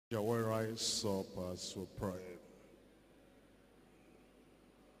rise up as we pray.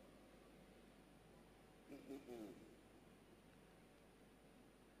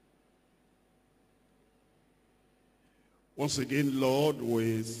 Once again, Lord,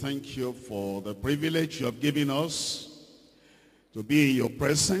 we thank you for the privilege you have given us to be in your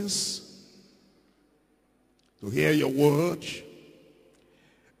presence, to hear your word,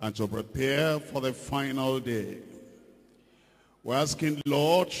 and to prepare for the final day. We're asking,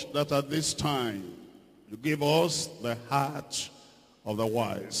 Lord, that at this time, you give us the heart of the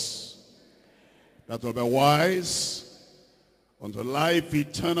wise, that will be wise unto life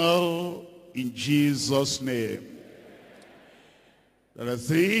eternal in Jesus' name. There are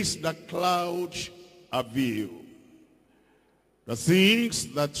things that cloud our view, the things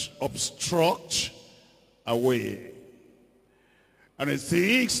that obstruct our way, and the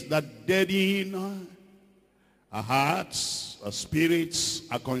things that deaden our hearts, our spirits,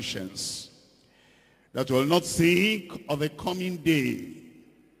 our conscience, that will not think of the coming day,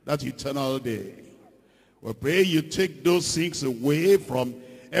 that eternal day. We pray you take those things away from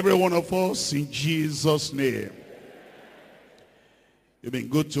every one of us in Jesus' name. You've been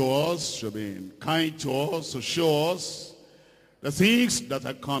good to us, you've been kind to us, to show us the things that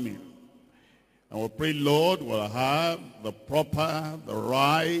are coming. And we pray, Lord, we'll have the proper, the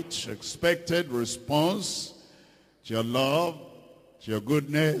right, expected response to your love, to your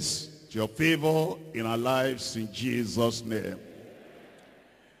goodness, to your favor in our lives in Jesus' name.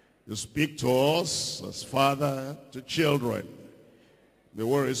 You speak to us as father to children. They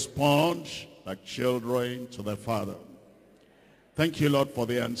will respond like children to their father. Thank you, Lord, for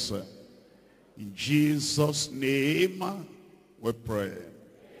the answer. In Jesus' name we pray.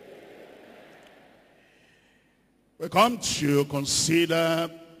 We come to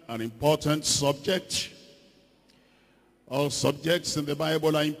consider an important subject. All subjects in the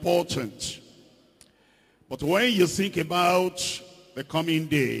Bible are important. But when you think about the coming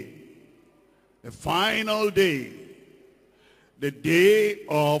day, the final day, the day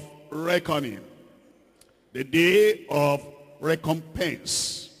of reckoning, the day of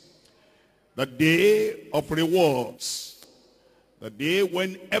recompense, the day of rewards, the day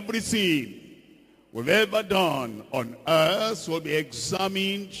when everything we've ever done on earth will be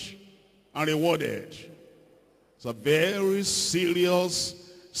examined and rewarded. It's a very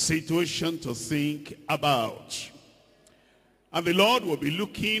serious situation to think about. And the Lord will be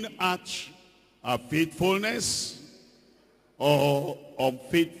looking at our faithfulness or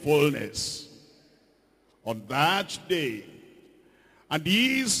unfaithfulness on that day. And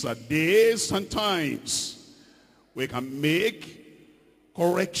these are days and times we can make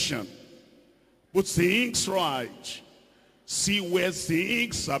correction, put things right, see where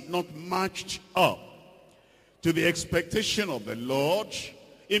things have not matched up to the expectation of the Lord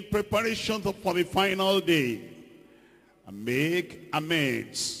in preparation for the final day, and make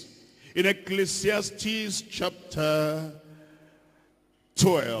amends. In Ecclesiastes chapter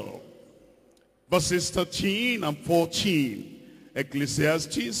 12, verses 13 and 14,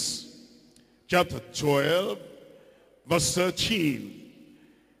 Ecclesiastes chapter 12, verse 13.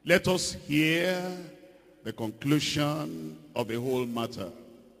 Let us hear the conclusion of the whole matter.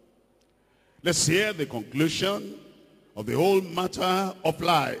 Let's hear the conclusion of the whole matter of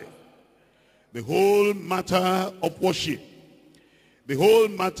life, the whole matter of worship, the whole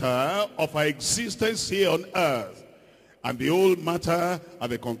matter of our existence here on earth, and the whole matter at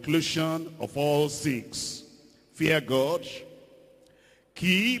the conclusion of all things. Fear God,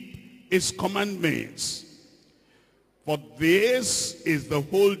 keep his commandments, for this is the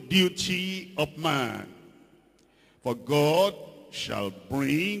whole duty of man. For God shall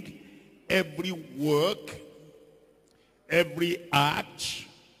bring every work, every act,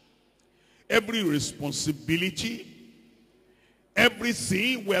 every responsibility,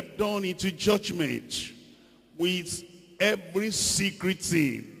 everything we have done into judgment, with every secret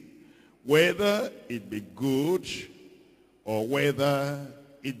thing, whether it be good or whether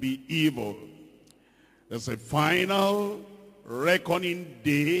it be evil. There's a final reckoning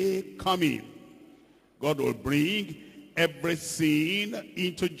day coming. God will bring everything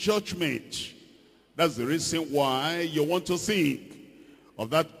into judgment. That's the reason why you want to think of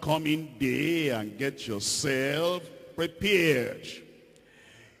that coming day and get yourself prepared.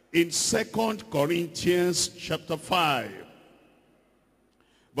 In 2 Corinthians chapter 5,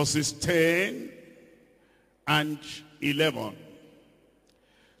 verses 10 and 11.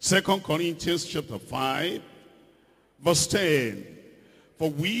 2 Corinthians chapter 5, verse 10. For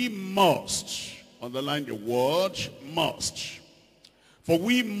we must, underline the word must, for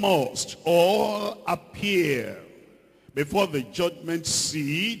we must all appear before the judgment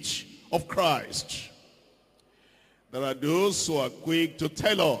seat of Christ. There are those who are quick to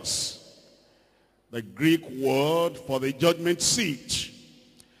tell us the Greek word for the judgment seat.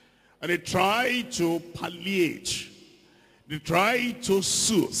 And they try to palliate. They try to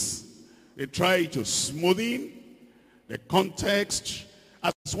soothe. They try to smoothen the context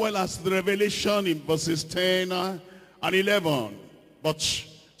as well as the revelation in verses 10 and 11. But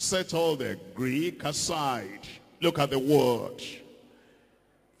set all the Greek aside. Look at the word.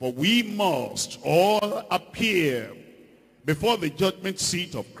 For we must all appear before the judgment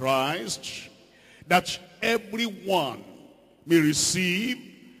seat of Christ, that everyone may receive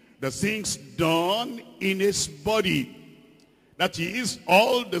the things done in his body. That is,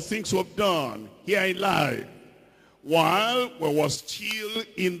 all the things we have done here in life while we were still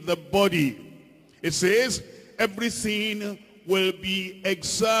in the body. It says everything will be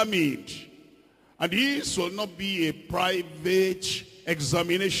examined. And this will not be a private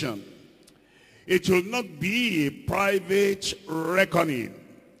examination. It will not be a private reckoning.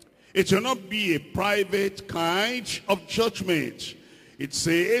 It will not be a private kind of judgment. It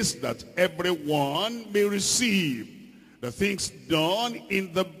says that everyone may receive the things done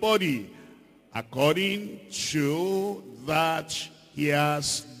in the body according to that he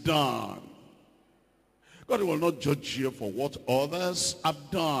has done. God will not judge you for what others have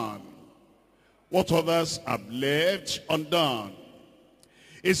done, what others have left undone.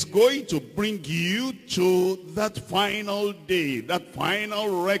 It's going to bring you to that final day, that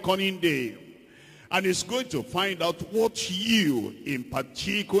final reckoning day. And it's going to find out what you, in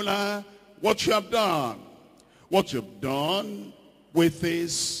particular, what you have done. What you've done with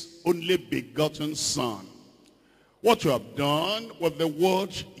his only begotten Son. What you have done with the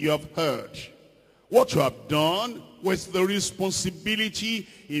word you have heard. What you have done with the responsibility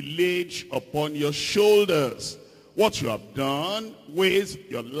he laid upon your shoulders. What you have done with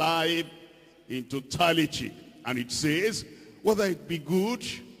your life in totality. And it says, whether it be good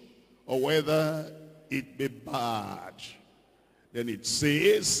or whether it be bad. Then it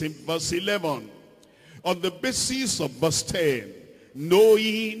says in verse 11, on the basis of verse 10,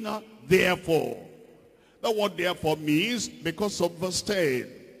 knowing therefore. That what therefore means because of verse 10.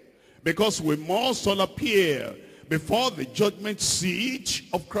 Because we must all appear before the judgment seat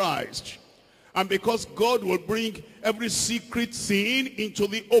of Christ. And because God will bring every secret thing into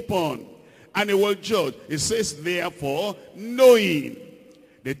the open. And he will judge. It says, therefore, knowing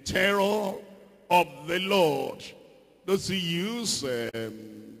the terror of the Lord. Does he use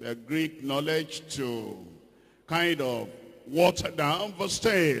the Greek knowledge to kind of water down verse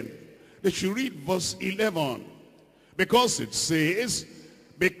 10? They should read verse 11. Because it says,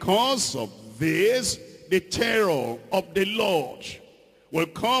 because of this, the terror of the Lord will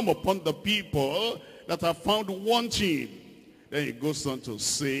come upon the people that are found wanting. Then it goes on to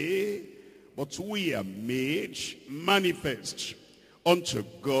say, but we are made manifest unto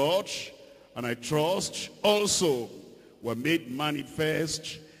God, and I trust also were made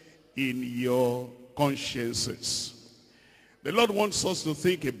manifest in your consciences. The Lord wants us to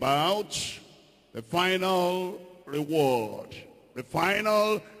think about the final reward, the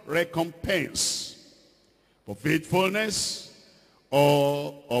final recompense for faithfulness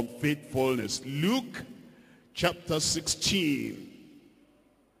or unfaithfulness. Luke chapter 16,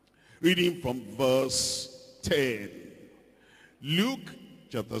 reading from verse 10. Luke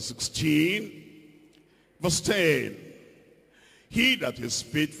chapter 16, verse 10. He that is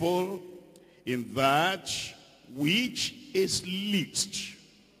faithful in that which is least,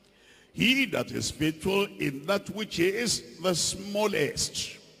 he that is faithful in that which is the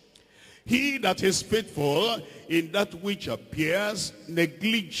smallest, he that is faithful in that which appears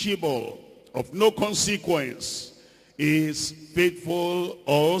negligible, of no consequence, is faithful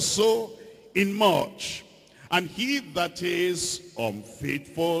also in much. And he that is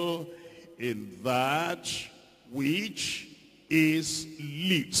unfaithful in that which is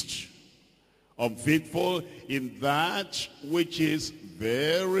least, unfaithful in that which is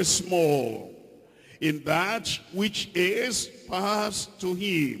very small, in that which is passed to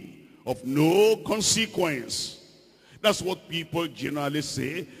him of no consequence. That's what people generally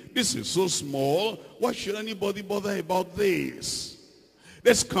say. This is so small, why should anybody bother about this?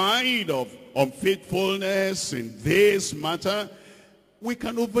 This kind of unfaithfulness in this matter, we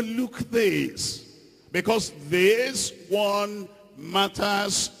can overlook this, because this one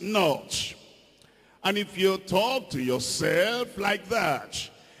matters not. And if you talk to yourself like that,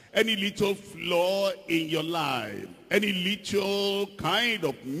 any little flaw in your life, any little kind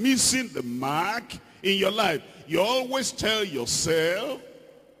of missing the mark in your life, you always tell yourself,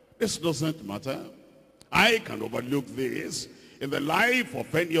 this doesn't matter. I can overlook this. in the life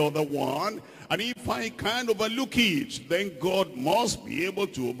of any other one, and if I can overlook it, then God must be able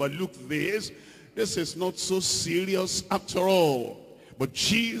to overlook this. This is not so serious after all. But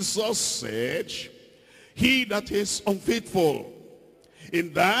Jesus said, he that is unfaithful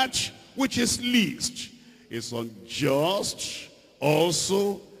in that which is least is unjust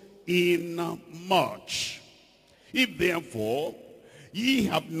also in much. If therefore ye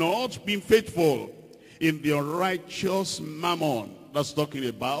have not been faithful in the unrighteous mammon, that's talking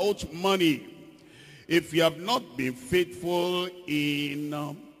about money. If you have not been faithful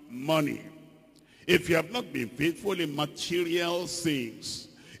in money, if you have not been faithful in material things,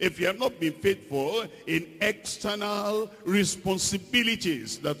 if you have not been faithful in external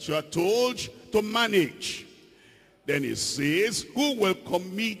responsibilities that you are told to manage, then it says, who will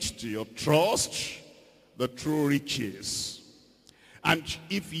commit to your trust the true riches? And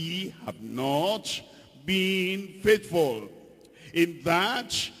if ye have not been faithful in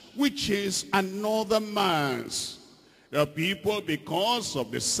that which is another man's. There are people, because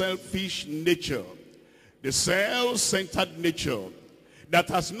of the selfish nature, the self-centered nature, that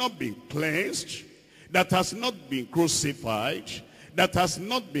has not been cleansed, that has not been crucified, that has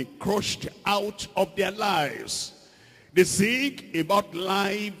not been crushed out of their lives. They think about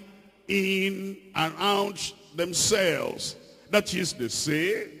life in and around themselves. That is, they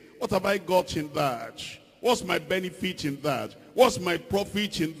say, what have I got in that? What's my benefit in that? What's my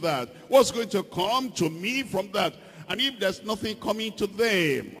profit in that? What's going to come to me from that? And if there's nothing coming to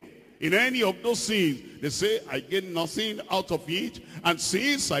them in any of those things, they say, I get nothing out of it. And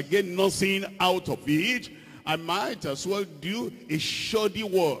since I get nothing out of it, I might as well do a shoddy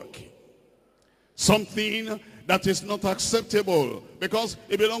work. Something that is not acceptable because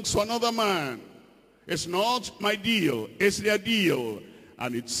it belongs to another man. It's not my deal, it's their deal.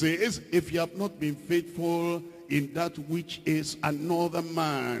 And it says, if you have not been faithful in that which is another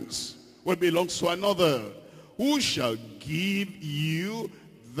man's, what belongs to another, who shall give you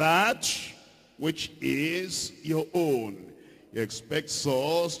that which is your own? He expects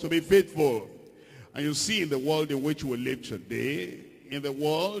us to be faithful. And you see, in the world in which we live today, in the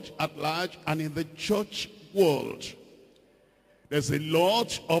world at large and in the church world, there's a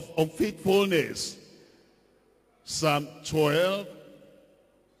lot of unfaithfulness. Psalm 12,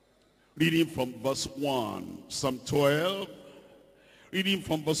 reading from verse 1. Psalm 12, reading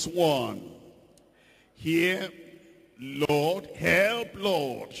from verse 1. Here, Lord, help,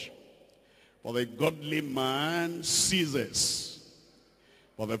 Lord, for the godly man ceases,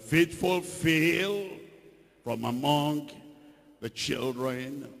 for the faithful fail from among the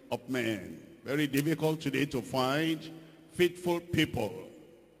children of men. Very difficult today to find faithful people,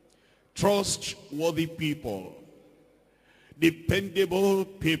 trustworthy people, dependable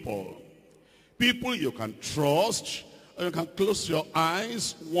people, people you can trust, and you can close your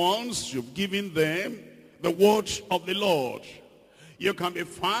eyes once you've given them the word of the Lord. You can be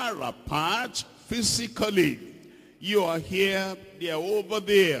far apart physically. You are here, they are over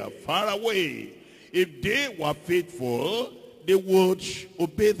there, far away. If they were faithful, they would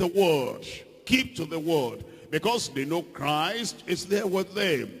obey the word, keep to the word, because they know Christ is there with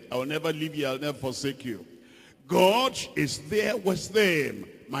them. I will never leave you, I'll never forsake you. God is there with them.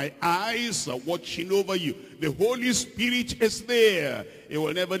 My eyes are watching over you. The Holy Spirit is there. He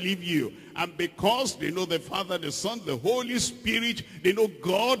will never leave you. And because they know the Father, the Son, the Holy Spirit, they know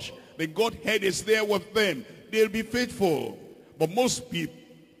God, the Godhead is there with them, they'll be faithful. But most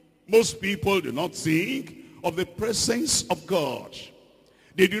people do not think of the presence of God.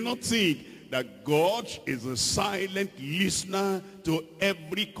 They do not think that God is a silent listener to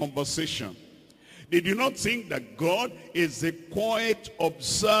every conversation. They do not think that God is a quiet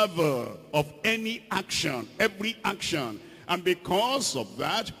observer of any action, every action. And because of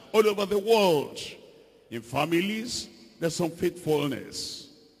that, all over the world, in families, there's unfaithfulness.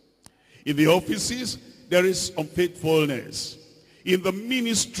 In the offices, there is unfaithfulness. In the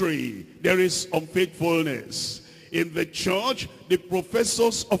ministry, there is unfaithfulness. In the church, the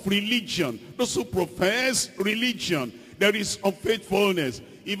professors of religion, those who profess religion, there is unfaithfulness.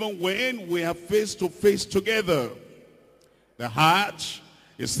 Even when we are face to face together, the heart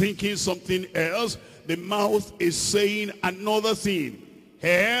is thinking something else, the mouth is saying another thing.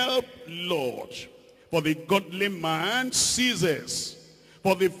 Help, Lord, for the godly man ceases,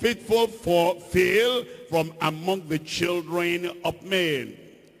 for the faithful fail from among the children of men.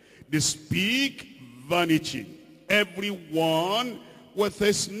 They speak vanity, everyone with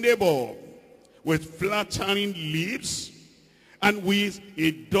his neighbor, with flattering lips, and with a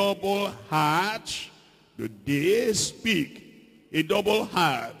double heart do they speak. A double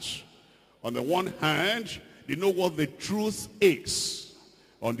heart. On the one hand, they know what the truth is.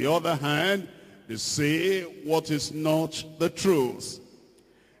 On the other hand, they say what is not the truth.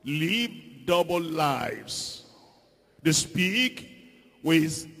 Live double lives. They speak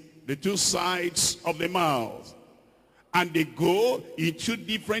with the two sides of the mouth. And they go in two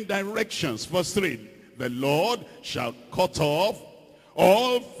different directions. Verse 3, the Lord shall cut off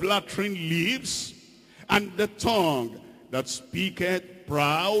all flattering lips, and the tongue that speaketh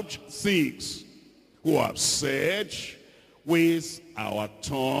proud things, who have said, with our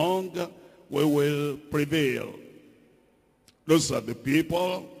tongue we will prevail. Those are the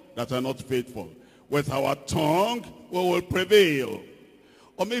people that are not faithful. With our tongue we will prevail.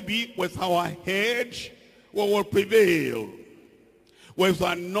 Or maybe with our head we will prevail. With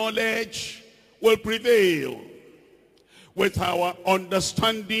our knowledge we'll prevail. With our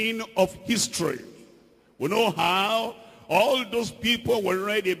understanding of history. We know how all those people we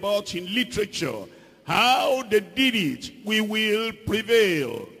read about in literature, how they did it, we will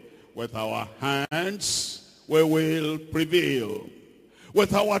prevail. With our hands, we will prevail.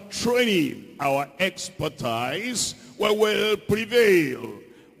 With our training, our expertise, we will prevail.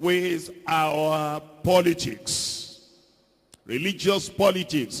 With our politics, religious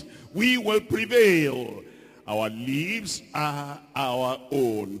politics, we will prevail. Our lives are our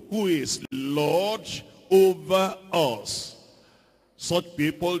own. Who is Lord over us? Such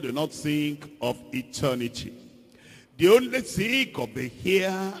people do not think of eternity. They only think of the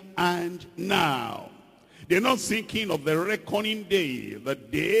here and now. They're not thinking of the reckoning day, the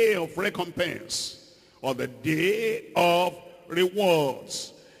day of recompense, or the day of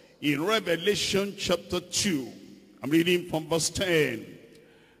rewards. In Revelation chapter 2, I'm reading from verse 10.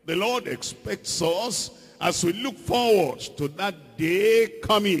 The Lord expects us, as we look forward to that day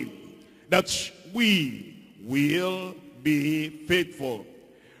coming, that we will be faithful.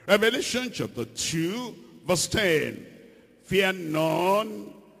 Revelation chapter 2, verse 10. Fear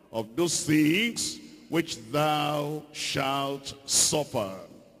none of those things which thou shalt suffer.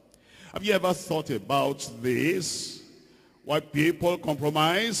 Have you ever thought about this? Why people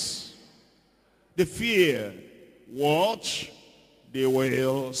compromise? They fear what they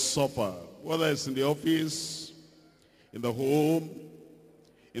will suffer. Whether it's in the office, in the home,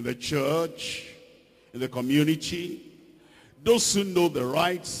 in the church, in the community. Those who know the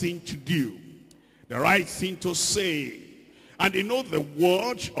right thing to do, the right thing to say, and they know the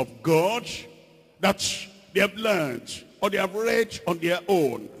word of God that they have learned or they have read on their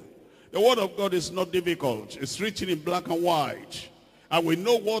own. The word of God is not difficult. It's written in black and white. And we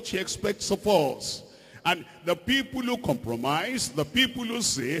know what he expects of us. And the people who compromise, the people who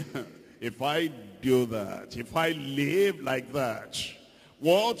say, if I do that, if I live like that,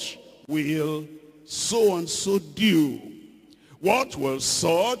 what will so and so do? What will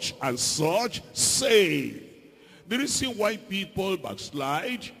such and such say? The reason why people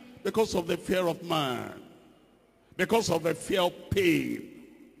backslide, because of the fear of man, because of the fear of pain,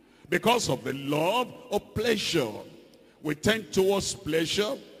 because of the love of pleasure. We tend towards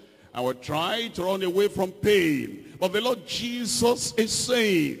pleasure and we try to run away from pain. But the Lord Jesus is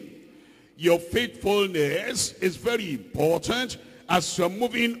saying, your faithfulness is very important as you're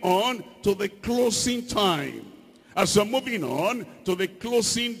moving on to the closing time. As you're moving on to the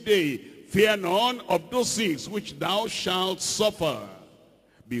closing day, fear none of those things which thou shalt suffer.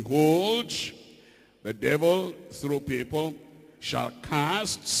 Behold, the devil, through people, shall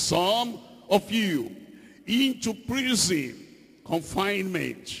cast some of you into prison,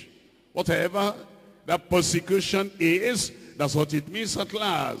 confinement. Whatever that persecution is, that's what it means at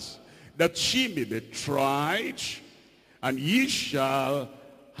last. That ye may be tried, and ye shall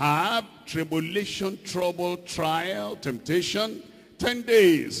have tribulation, trouble, trial, temptation, 10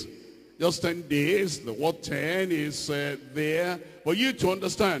 days. Just 10 days. The word 10 is there for you to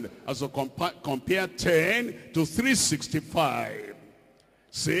understand. As you compare 10 to 365,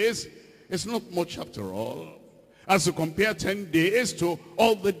 says it's not much after all. As you compare 10 days to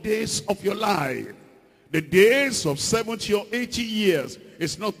all the days of your life, the days of 70 or 80 years,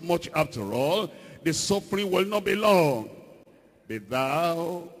 it's not much after all. The suffering will not be long. Be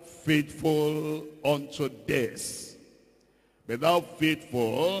thou faithful unto death. Be thou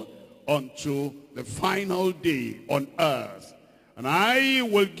faithful unto the final day on earth. And I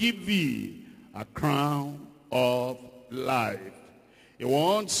will give thee a crown of life. He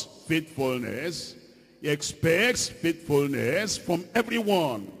wants faithfulness. He expects faithfulness from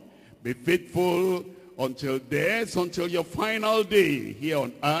everyone. Be faithful until death, until your final day here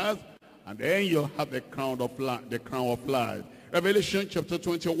on earth, and then you'll have the crown of life. Revelation chapter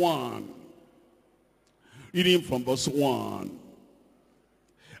 21, reading from verse 1.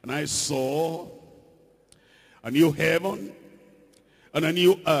 And I saw a new heaven and a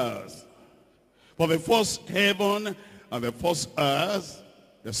new earth. For the first heaven and the first earth,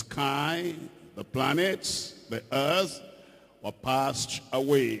 the sky, the planets, the earth were passed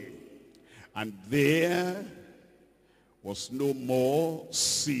away. And there was no more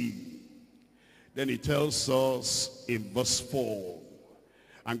sea. Then he tells us in verse 4,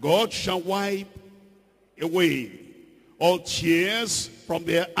 and God shall wipe away all tears from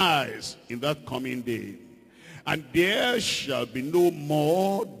their eyes in that coming day. And there shall be no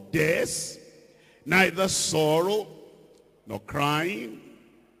more death, neither sorrow, nor crying,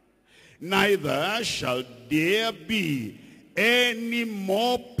 neither shall there be any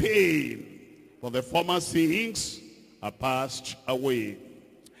more pain, for the former things are passed away.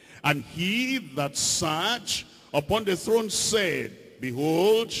 And he that sat upon the throne said,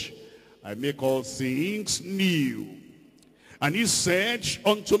 behold, I make all things new. And he said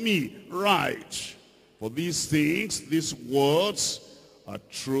unto me, write, for these things, these words are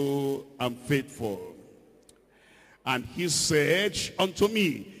true and faithful. And he said unto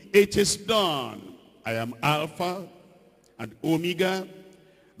me, it is done. I am Alpha and Omega,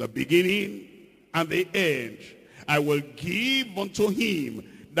 the beginning and the end. I will give unto him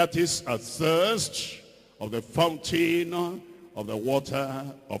that is athirst of the fountain of the water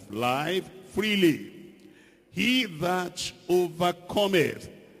of life freely. He that overcometh,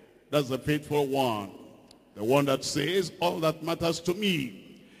 that's the faithful one, the one that says, all that matters to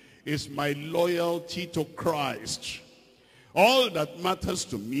me is my loyalty to Christ. All that matters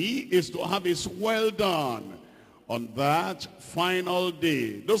to me is to have his well done on that final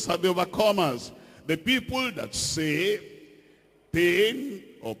day. Those are the overcomers. The people that say pain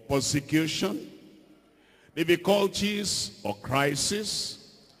or persecution, difficulties or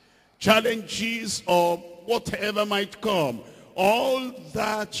crisis, challenges or whatever might come, all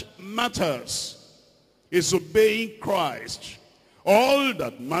that matters is obeying Christ. All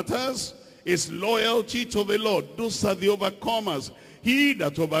that matters is loyalty to the Lord. Those are the overcomers. He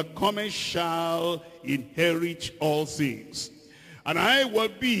that overcometh shall inherit all things. And I will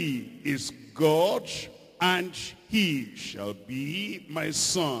be his God, and he shall be my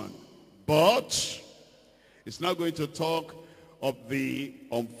son. But it's not going to talk of the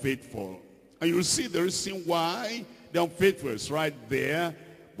unfaithful. And you'll see the reason why the unfaithful is right there.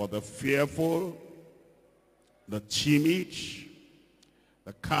 But the fearful, the timid,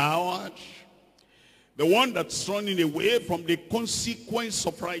 the coward, the one that's running away from the consequence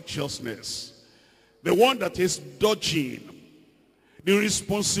of righteousness, the one that is dodging the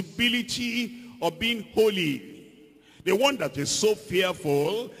responsibility of being holy, the one that is so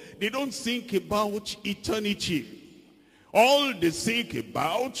fearful, they don't think about eternity. All they think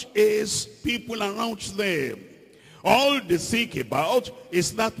about is people around them. All they think about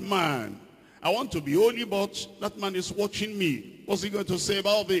is that man. I want to be holy, but that man is watching me. What's he going to say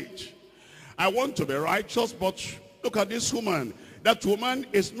about it? I want to be righteous, but look at this woman. That woman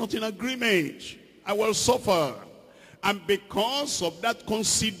is not in agreement. I will suffer. And because of that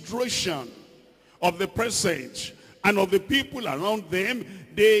consideration of the present and of the people around them,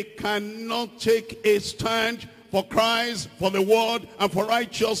 they cannot take a stand for Christ, for the word, and for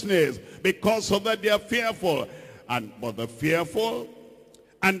righteousness. Because of that, they are fearful. But the fearful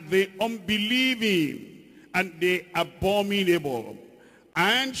and the unbelieving and the abominable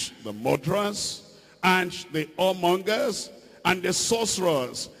and the murderers and the whoremongers and the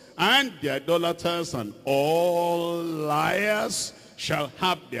sorcerers and the idolaters and all liars shall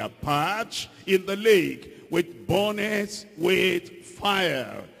have their part in the lake, with burneth with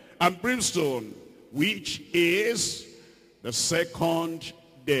fire and brimstone, which is the second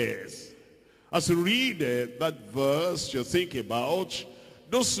death. As you read that verse, you think about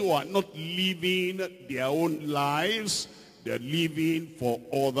those who are not living their own lives, they're living for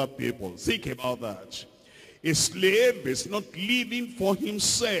other people. Think about that. A slave is not living for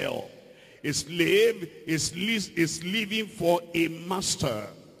himself. A slave is living for a master.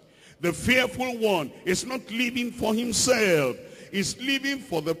 The fearful one is not living for himself. He's living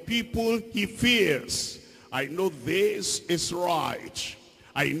for the people he fears. I know this is right.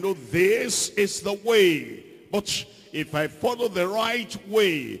 I know this is the way. But if I follow the right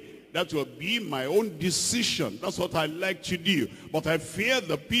way, that will be my own decision. That's what I like to do. But I fear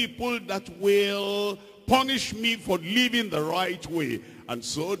the people that will punish me for living the right way. And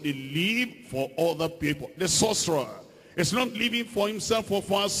so they live for other people. The sorcerer is not living for himself or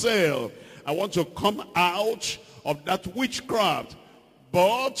for herself. I want to come out of that witchcraft,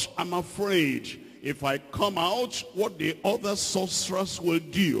 but I'm afraid if I come out, what the other sorcerers will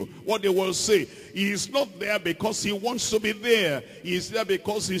do, what they will say. He is not there because he wants to be there. He is there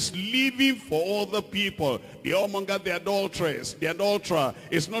because he's living for other people. The whoremonger, the adulteress, the adulterer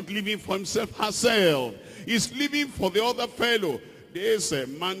is not living for himself, herself. He's living for the other fellow. This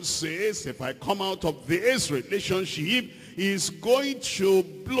man says, if I come out of this relationship, he's going to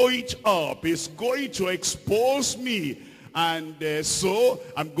blow it up. He's going to expose me. And so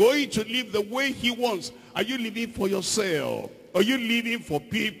I'm going to live the way he wants. Are you living for yourself? Are you living for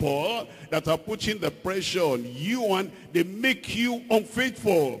people that are putting the pressure on you and they make you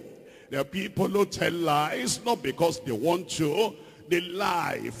unfaithful? There are people who tell lies not because they want to. They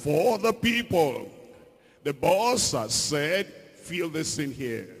lie for other people. The boss has said, feel this in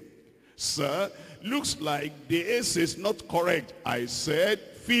here. Sir, looks like this is not correct. I said,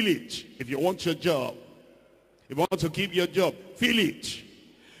 feel it if you want your job. If you want to keep your job, feel it.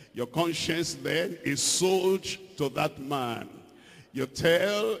 Your conscience then is sold to that man. You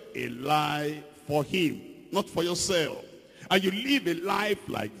tell a lie for him, not for yourself. And you live a life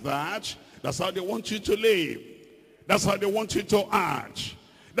like that. That's how they want you to live. That's how they want you to act.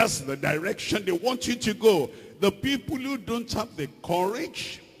 That's the direction they want you to go. The people who don't have the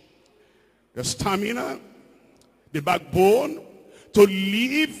courage, the stamina, the backbone to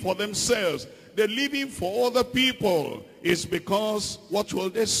live for themselves, they're living for other people. It's because what will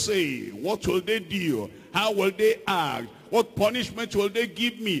they say? What will they do? How will they act? What punishment will they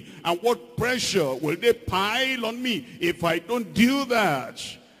give me? And what pressure will they pile on me if I don't do that?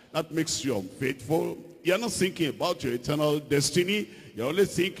 That makes you unfaithful. You're not thinking about your eternal destiny. You're only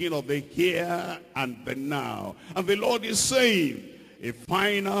thinking of the here and the now. And the Lord is saying, a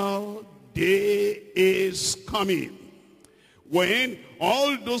final day is coming when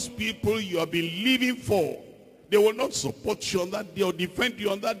all those people you have been living for, they will not support you on that day or defend you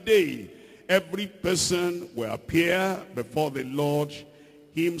on that day. Every person will appear before the Lord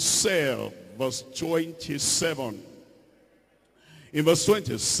himself. Verse 27. In verse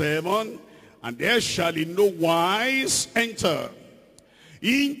 27, and there shall in no wise enter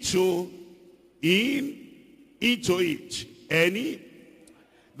into it any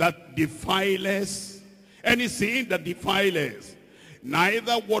that defileth, anything that defileth,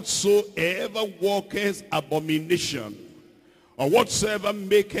 neither whatsoever worketh abomination, or whatsoever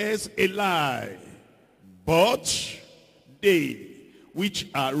maketh a lie, but they which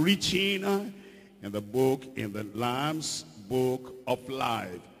are written in the book, in the Lamb's book of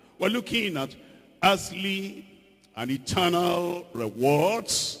life. We're looking at earthly and eternal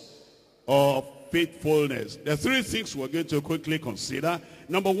rewards of faithfulness. There are three things we're going to quickly consider.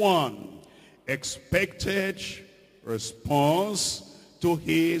 Number one, expected response to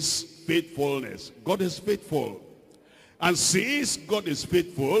his faithfulness. God is faithful. And since God is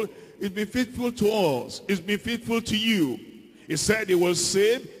faithful, he's been faithful to us. He's been faithful to you. He said he will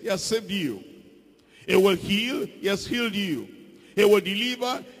save, he has saved you. He will heal, he has healed you. He will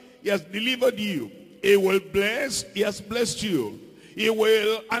deliver, he has delivered you. He will bless, he has blessed you. He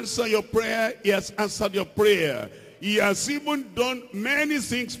will answer your prayer, he has answered your prayer. He has even done many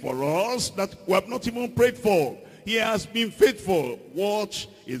things for us that we have not even prayed for. He has been faithful. What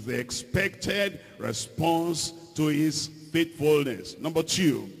is the expected response to his faithfulness? Number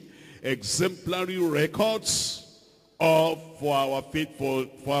two, exemplary records for our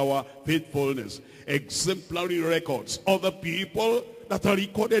faithfulness. Exemplary records. Other people that are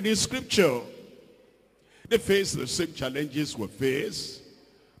recorded in Scripture. They face the same challenges we face,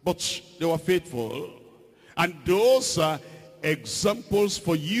 but they were faithful. And those are examples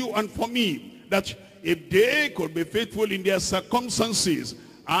for you and for me, that if they could be faithful in their circumstances,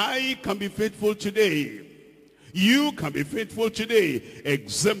 I can be faithful today. You can be faithful today.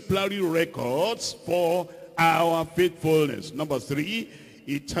 Exemplary records for our faithfulness. Number three,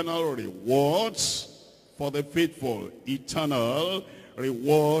 eternal rewards for the faithful. Eternal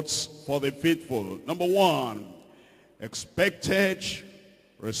rewards for the faithful. Number one, expected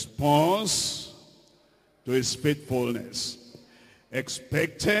response to his faithfulness.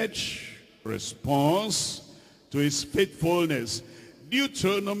 Expected response to his faithfulness.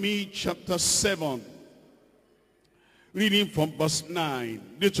 Deuteronomy chapter 7. Reading from verse 9.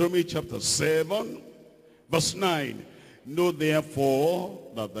 Deuteronomy chapter 7, verse 9. Know therefore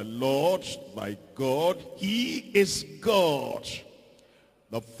that the Lord thy God, he is God,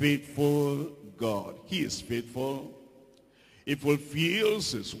 the faithful God. He is faithful. He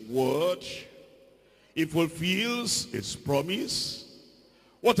fulfills his word. He fulfills his promise.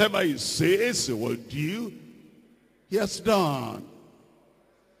 Whatever he says he will do, he has done.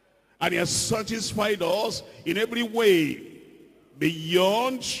 And he has satisfied us in every way,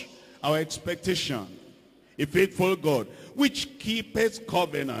 beyond our expectation. A faithful God, which keepeth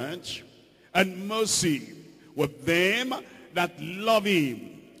covenant and mercy with them that love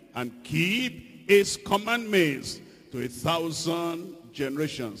him, and keep his commandments to 1,000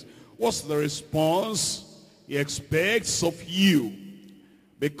 generations. What's the response he expects of you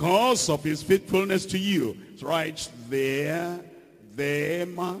because of his faithfulness to you? It's right there,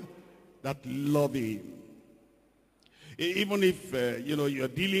 them that love him. Even if, you're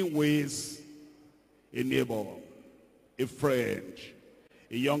dealing with a neighbor, a friend,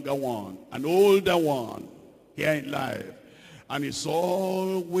 a younger one, an older one here in life, and it's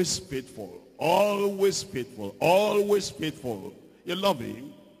always faithful, always faithful, always faithful. You love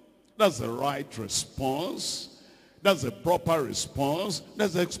him. That's the right response. That's the proper response.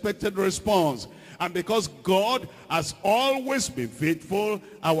 That's the expected response. And because God has always been faithful,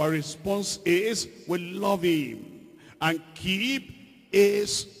 our response is we love him and keep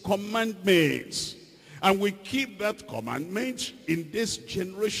his commandments. And we keep that commandment in this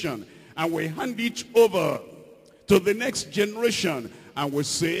generation, and we hand it over to the next generation, and we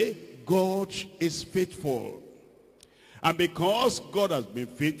say, God is faithful. And because God has been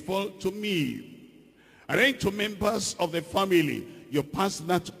faithful to me, and then to members of the family, you pass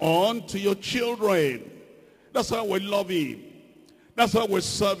that on to your children. That's how we love him. That's how we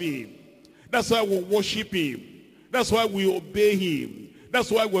serve him. That's how we worship him. That's why we obey him. That's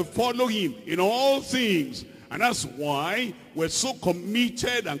why we follow him in all things. And that's why we're so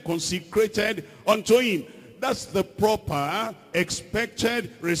committed and consecrated unto him. That's the proper,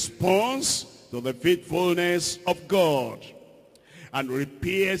 expected response to the faithfulness of God. And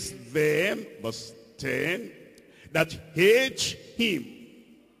repairs them, verse 10, that hate him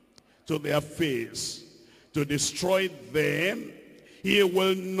to their face, to destroy them. He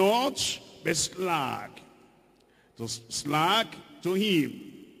will not be slack to him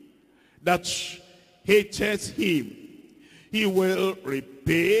that hateth him. He will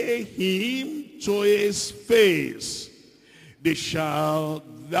repay him to his face.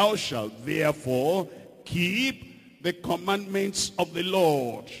 Thou shalt therefore keep the commandments of the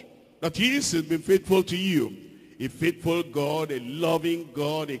Lord, that he has been faithful to you. A faithful God, a loving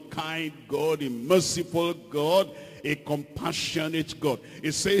God, a kind God, a merciful God, a compassionate God.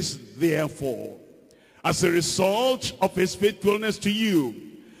 It says, therefore, as a result of his faithfulness to you,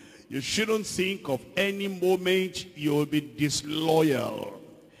 you shouldn't think of any moment you'll be disloyal.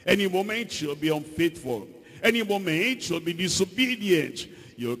 Any moment you'll be unfaithful. Any moment you'll be disobedient.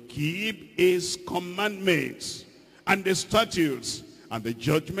 You'll keep his commandments and the statutes and the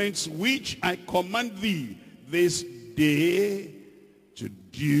judgments which I command thee this day to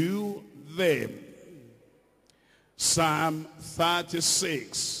do them. Psalm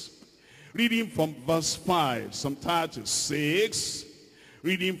 36. Reading from verse 5. Psalm 36.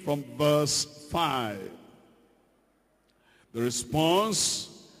 Reading from verse 5. The response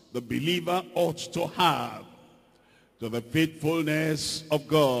the believer ought to have to the faithfulness of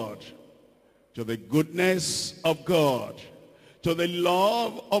God, to the goodness of God, to the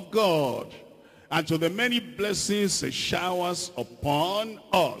love of God, and to the many blessings he showers upon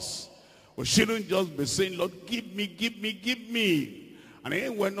us. We shouldn't just be saying, Lord, give me, give me, give me. And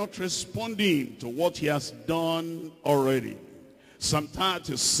then we're not responding to what he has done already. Psalm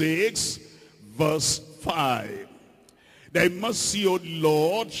 36, verse 5. Thy mercy, O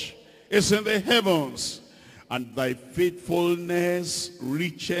Lord, is in the heavens, and thy faithfulness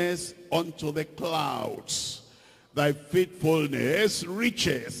reaches unto the clouds. Thy faithfulness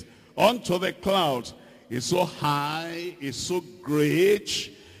reaches unto the clouds. Is so high, is so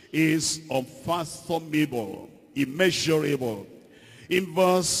great, is unfathomable, immeasurable. In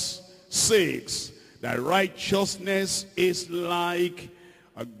verse 6, thy righteousness is like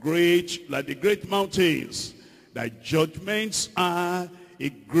the great mountains. Thy judgments are a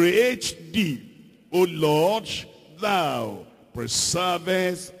great deep. O Lord, thou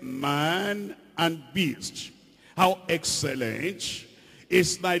preservest man and beast. How excellent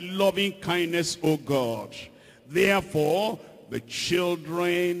is thy loving kindness, O God. Therefore, the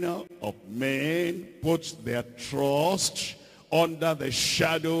children of men put their trust under the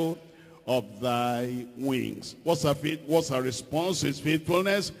shadow of thy wings. What's our response to his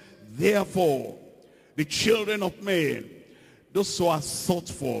faithfulness? Therefore, the children of men, those who are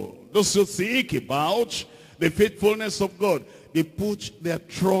thoughtful, those who think about the faithfulness of God, they put their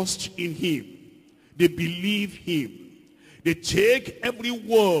trust in him. They believe him. They take every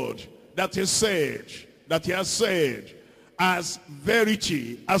word that he said, that he has said, as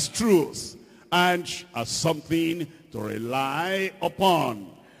verity, as truth, and as something to rely upon.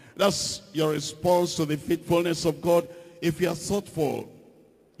 That's your response to the faithfulness of God. If you are thoughtful,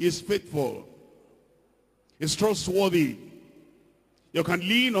 He is faithful. He's trustworthy. You can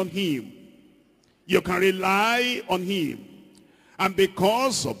lean on him. You can rely on him. And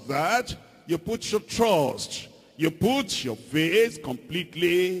because of that, you put your trust, you put your faith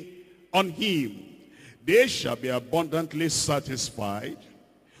completely on him. They shall be abundantly satisfied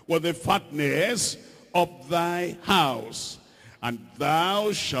with the fatness of thy house, and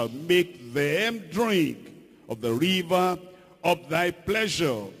thou shalt make them drink of the river of thy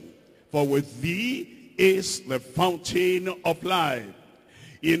pleasure. For with thee is the fountain of life.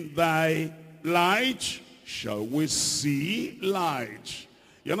 In thy light shall we see light.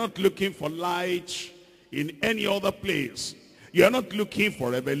 You're not looking for light in any other place. You're not looking for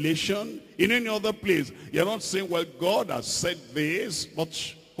revelation in any other place. You're not saying, well, God has said this, but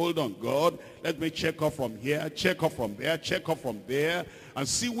hold on, God, let me check off from here, check off from there, check off from there, and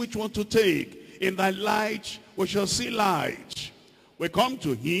see which one to take. In thy light, we shall see light. We come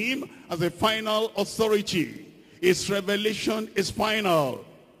to him as the final authority. His revelation is final.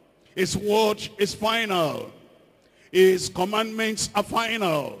 His word is final. His commandments are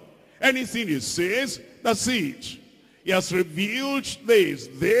final. Anything he says, that's it. He has revealed this.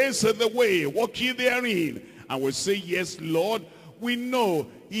 This is the way. Walk ye therein. And we say, yes, Lord, we know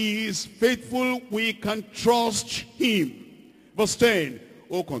he is faithful. We can trust him. Verse 10,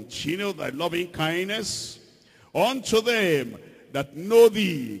 O continue thy loving kindness unto them that know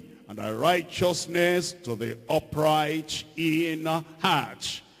thee, and thy righteousness to the upright in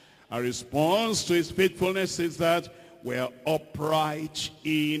heart. Our response to his faithfulness is that we're upright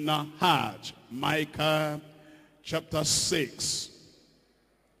in heart. Micah chapter 6.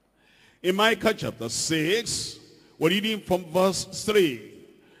 In Micah chapter 6, we're reading from verse 3.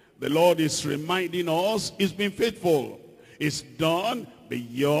 The Lord is reminding us he's been faithful. He's done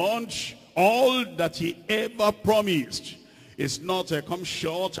beyond all that he ever promised. He's not come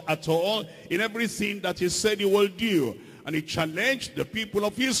short at all in everything that he said he will do. And he challenged the people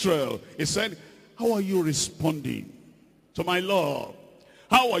of Israel. He said, how are you responding to my love?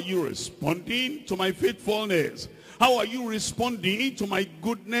 How are you responding to my faithfulness? How are you responding to my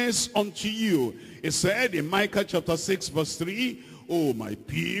goodness unto you? He said in Micah chapter 6 verse 3, O my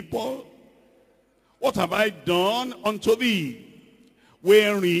people, what have I done unto thee?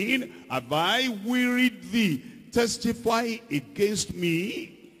 Wherein have I wearied thee? Testify against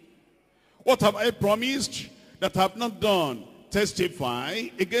me. What have I promised that I have not done? Testify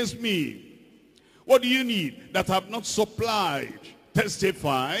against me. What do you need that I have not supplied?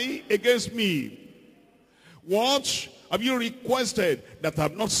 Testify against me. What have you requested that I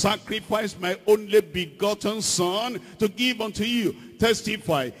have not sacrificed my only begotten son to give unto you?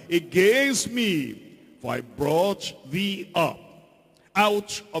 Testify against me. For I brought thee up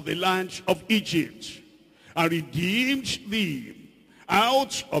out of the land of Egypt, and redeemed thee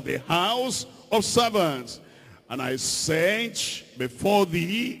out of the house of servants. And I sent before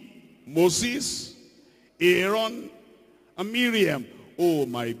thee Moses, Aaron, and Miriam. Oh,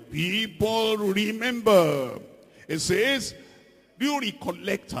 my people, remember. It says, do you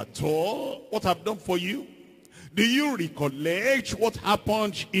recollect at all what I've done for you? Do you recollect what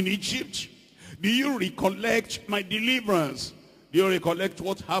happened in Egypt? Do you recollect my deliverance? Do you recollect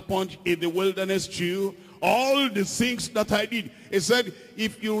what happened in the wilderness too? All the things that I did. He said,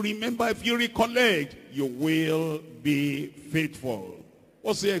 if you remember, if you recollect, you will be faithful.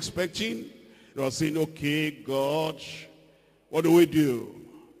 What's he expecting? You are saying, okay, God, what do we do?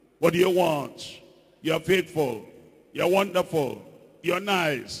 What do you want? You're faithful. You're wonderful. You're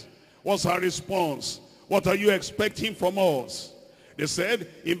nice. What's our response? What are you expecting from us? They said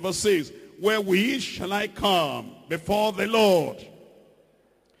in verse 6, wherewith shall I come before the Lord?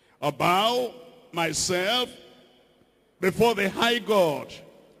 Bow myself before the high God.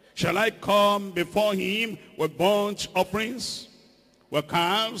 Shall I come before him with burnt offerings, with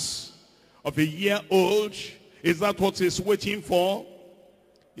calves of a year old? Is that what he's waiting for?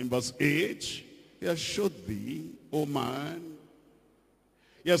 In verse 8, he has showed thee, O man.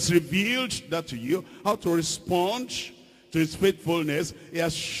 He has revealed that to you, how to respond to his faithfulness. He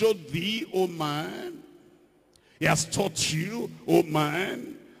has showed thee, O man. He has taught you, O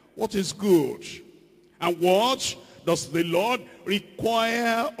man, what is good. And what does the Lord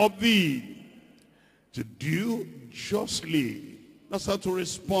require of thee? To do justly. That's how to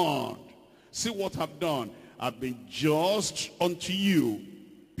respond. See what I've done. I've been just unto you.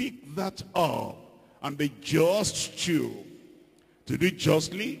 Pick that up and be just too. To do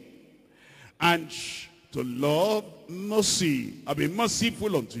justly and to love mercy. I've been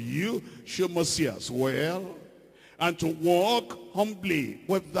merciful unto you. Show mercy as well. And to walk humbly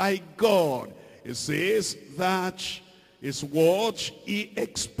with thy God. It says that is what he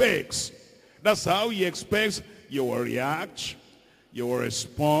expects. That's how he expects you will react, you will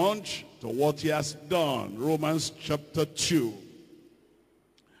respond to what he has done. Romans chapter 2.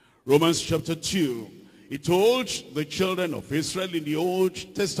 Romans chapter 2. He told the children of Israel in the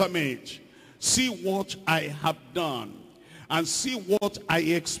Old Testament, see what I have done and see what I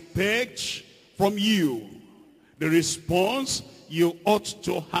expect from you. The response you ought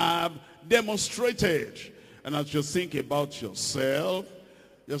to have demonstrated. And as you think about yourself,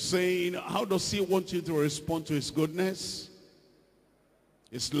 you're saying, how does he want you to respond to his goodness,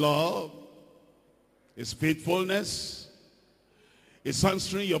 his love, his faithfulness, his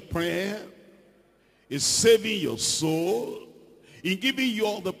answering your prayer, his saving your soul, in giving you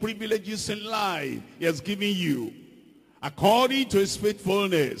all the privileges in life he has given you, according to his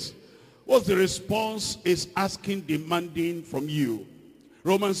faithfulness? What's the response he's asking, demanding from you?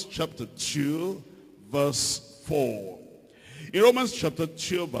 Romans chapter 2, verse 4. In Romans chapter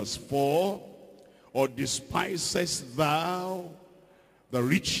 2, verse 4, or despisest thou the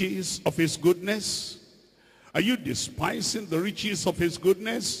riches of his goodness? Are you despising the riches of his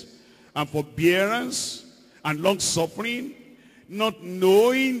goodness and forbearance and long-suffering, not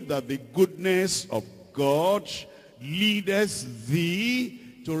knowing that the goodness of God leadeth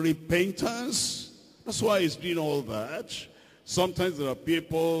thee to repentance? That's why he's doing all that. Sometimes there are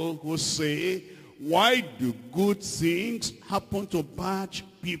people who say, why do good things happen to bad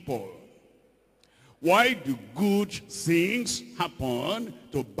people? Why do good things happen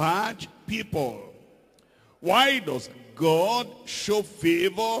to bad people? Why does God show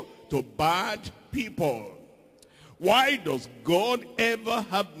favor to bad people? Why does God ever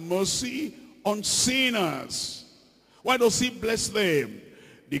have mercy on sinners? Why does he bless them?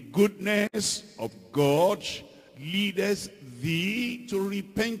 The goodness of God leadeth thee to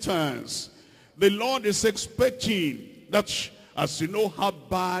repentance. The Lord is expecting that, as you know how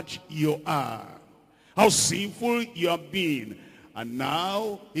bad you are, how sinful you have been, and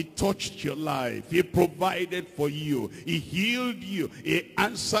now he touched your life, he provided for you, he healed you, he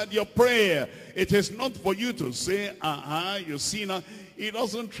answered your prayer. It is not for you to say, you sinner. It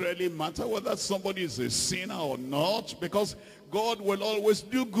doesn't really matter whether somebody is a sinner or not, because God will always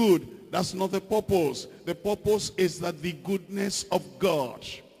do good. That's not the purpose. The purpose is that the goodness of God,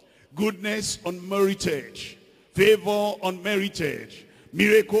 goodness unmerited, favor unmerited,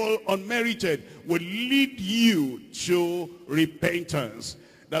 miracle unmerited, will lead you to repentance.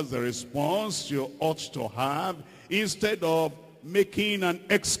 That's the response you ought to have, instead of making an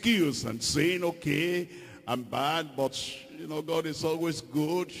excuse and saying, okay, I'm bad, but you know, God is always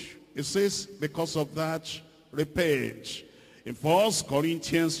good. It says, because of that, repent. In 1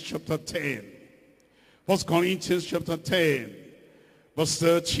 Corinthians chapter 10, 1 Corinthians chapter 10, verse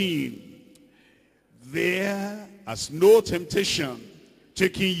 13, there has no temptation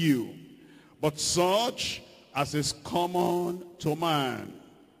taking you, but such as is common to man.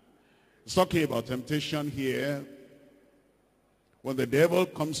 It's talking about temptation here. When the devil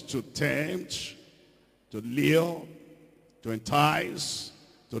comes to tempt, to lure, to entice,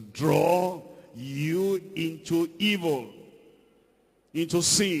 to draw you into evil, into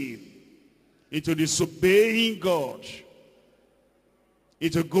sin, into disobeying God,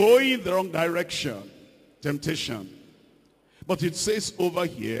 into going the wrong direction, temptation. But it says over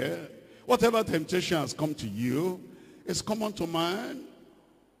here, whatever temptation has come to you is common to man.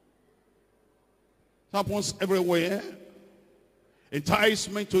 It happens everywhere.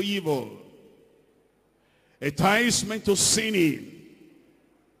 Enticement to evil, enticement to sinning.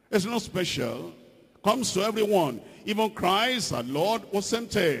 It's not special. Comes to everyone. Even Christ, our Lord, was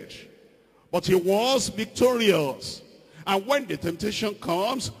tempted, but he was victorious. And when the temptation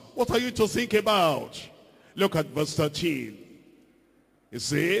comes, what are you to think about? Look at verse 13. It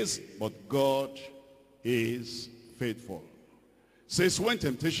says, but God is faithful. It says, when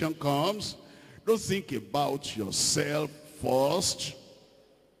temptation comes, don't think about yourself first.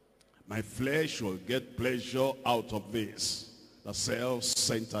 My flesh will get pleasure out of this. The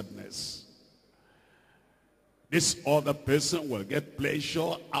self-centeredness. This other person will get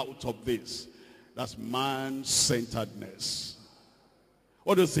pleasure out of this. That's man-centeredness.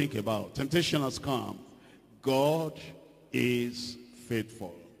 What do you think about? Temptation has come. God is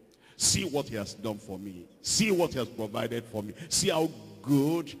faithful. See what he has done for me. See what he has provided for me. See how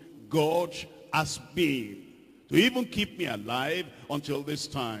good God has been to even keep me alive until this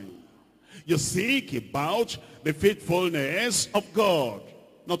time. You think about the faithfulness of God.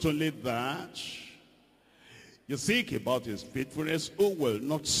 Not only that, you think about his faithfulness, who will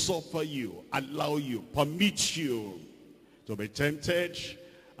not suffer you, allow you, permit you to be tempted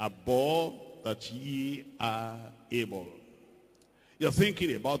above that ye are able. You're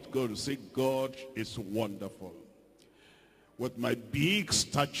thinking about God, you say, God is wonderful. With my big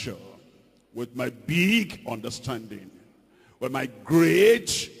stature, with my big understanding, with my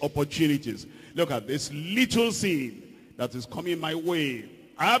great opportunities. Look at this little thing that is coming my way.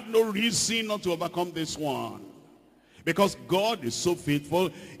 I have no reason not to overcome this one. Because God is so faithful,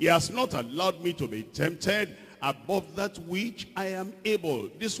 he has not allowed me to be tempted above that which I am able.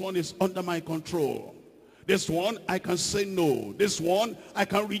 This one is under my control. This one I can say no. This one I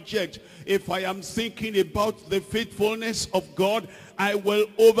can reject. If I am thinking about the faithfulness of God, I will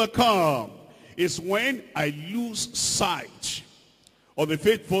overcome. It's when I lose sight of the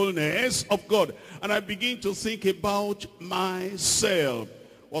faithfulness of God and I begin to think about myself,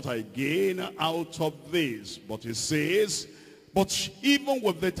 what I gain out of this. But it says, but even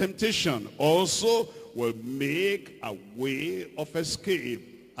with the temptation also will make a way of escape.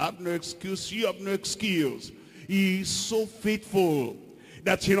 I have no excuse, you have no excuse. He is so faithful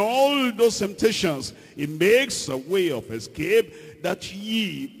that in all those temptations, he makes a way of escape that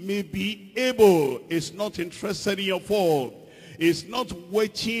ye may be able. He's not interested in your fall. He's not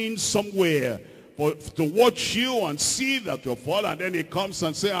waiting somewhere to watch you and see that you fall, and then he comes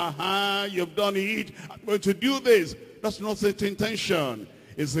and say, aha, you've done it, I'm going to do this. That's not his intention.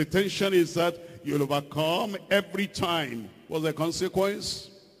 His intention is that you'll overcome every time. What's the consequence?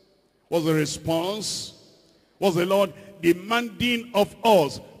 What's the response? What's the Lord demanding of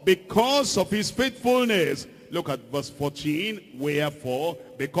us because of his faithfulness? Look at verse 14. Wherefore,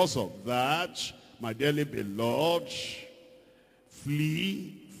 because of that, my dearly beloved,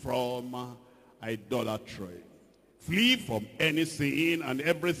 flee from idolatry. Flee from anything and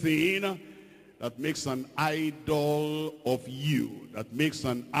everything that makes an idol of you, that makes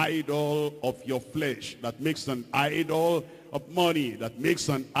an idol of your flesh, that makes an idol of money, that makes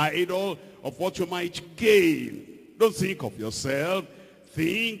an idol of what you might gain. Don't think of yourself.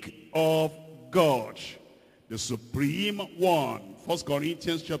 Think of God, the supreme one. 1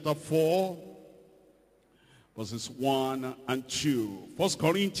 Corinthians chapter 4, verses 1 and 2. 1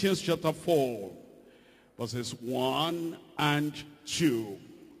 Corinthians chapter 4, verses 1 and 2.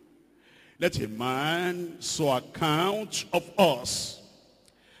 Let a man so account of us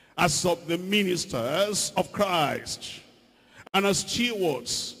as of the ministers of Christ, and as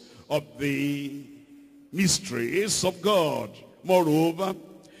stewards of the mysteries of God. Moreover,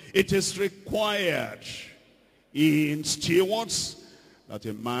 it is required in stewards that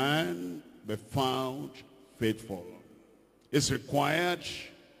a man be found faithful. It's required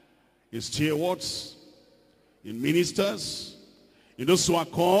in stewards, in ministers, in those who are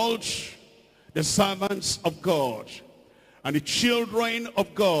called the servants of God and the children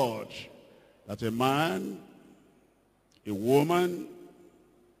of God, that a man, a woman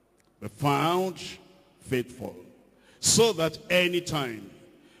be found faithful, so that anytime,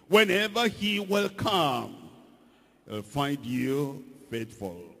 whenever he will come, he'll find you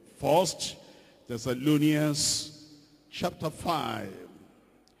faithful. 1 Thessalonians chapter 5.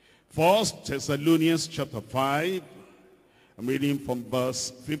 1 Thessalonians chapter 5, I'm reading from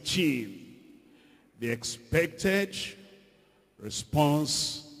verse 15. The expected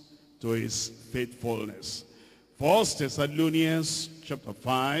response to his faithfulness. 1 Thessalonians chapter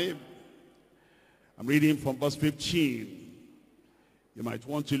 5, I'm reading from verse 15. You might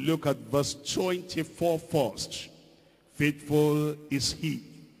want to look at verse 24 first. Faithful is he.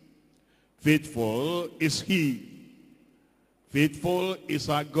 Faithful is he. Faithful is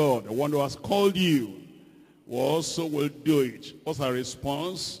our God, the one who has called you, who also will do it. What's our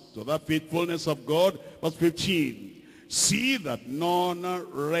response to that faithfulness of God? Verse 15. See that none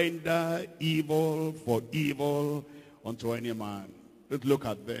render evil for evil unto any man. Don't look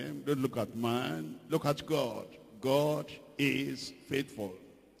at them. Don't look at man. Look at God. God is faithful.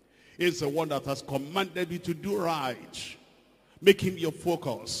 He's the one that has commanded you to do right. Make him your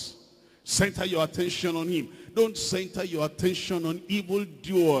focus. Center your attention on him. Don't center your attention on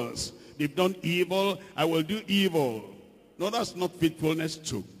evildoers. They've done evil, I will do evil. No, that's not faithfulness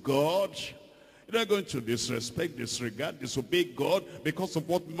to God. You're not going to disrespect, disregard, disobey God because of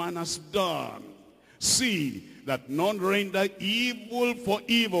what man has done. See that none render evil for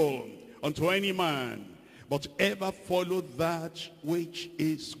evil unto any man, but ever follow that which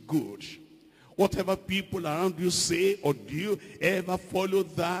is good. Whatever people around you say or do, ever follow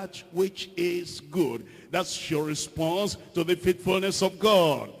that which is good. That's your response to the faithfulness of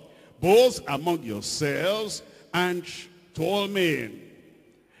God, both among yourselves and to all men.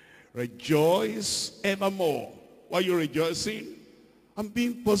 Rejoice evermore. Why are you rejoicing? I'm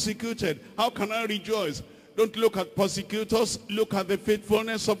being persecuted. How can I rejoice? Don't look at persecutors. Look at the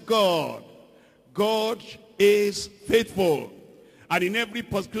faithfulness of God. God is faithful. And in every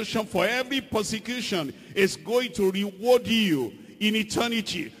persecution, for every persecution, is going to reward you in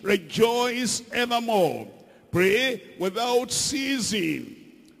eternity. Rejoice evermore. Pray without ceasing.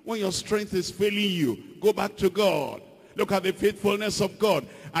 When your strength is failing you, go back to God. Look at the faithfulness of God.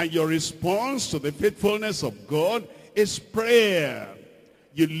 And your response to the faithfulness of God is prayer.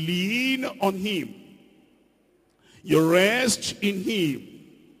 You lean on him. You rest in him.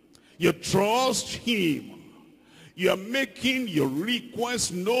 You trust him. You are making your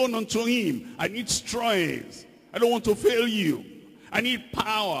request known unto him. I need strength. I don't want to fail you. I need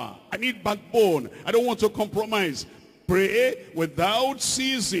power. I need backbone. I don't want to compromise. Pray without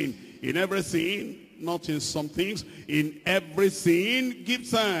ceasing. In everything, not in some things, in everything, give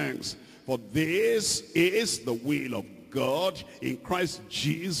thanks. For this is the will of God in Christ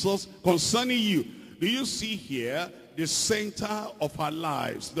Jesus concerning you. Do you see here the center of our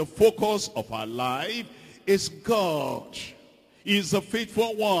lives? The focus of our life is God. He is a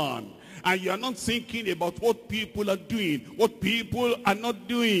faithful one. And you are not thinking about what people are doing, what people are not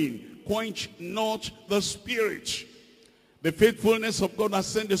doing. Quench not the spirit. The faithfulness of God has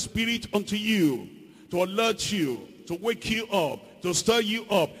sent the Spirit unto you to alert you, to wake you up, to stir you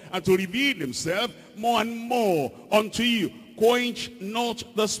up, and to reveal himself more and more unto you. Quench not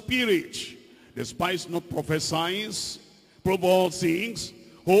the spirit. Despise not prophesying. Prove all things.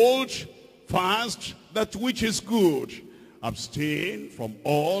 Hold fast that which is good. Abstain from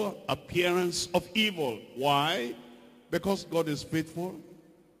all appearance of evil. Why? Because God is faithful.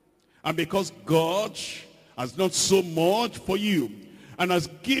 And because God has done so much for you and has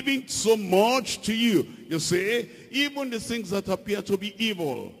given so much to you. You say, even the things that appear to be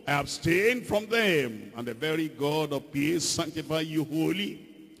evil, I abstain from them. And the very God of peace sanctify you wholly.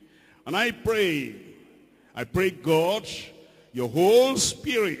 And I pray God, your whole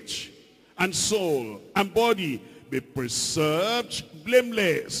spirit and soul and body be preserved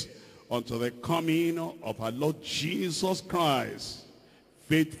blameless unto the coming of our Lord Jesus Christ.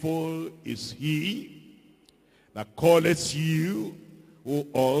 Faithful is he that calleth you, who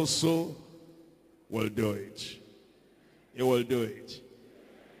also will do it. He will do it.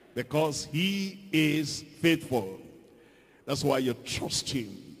 Because he is faithful. That's why you trust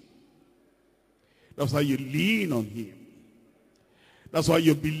him. That's why you lean on him. That's why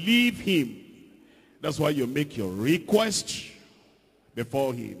you believe him. That's why you make your request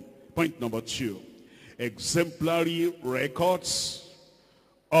before him. Point number 2. Exemplary records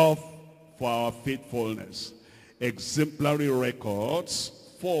for our faithfulness. Exemplary records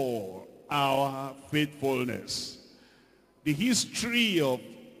for our faithfulness. The history of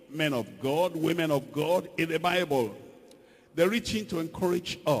men of God, women of God in the Bible, they're reaching to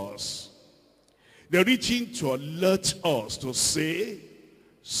encourage us. They're reaching to alert us to say,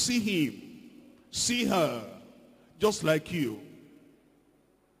 see him, see her, just like you.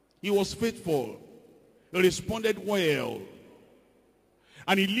 He was faithful. He responded well.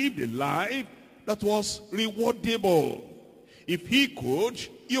 And he lived a life that was rewardable. If he could,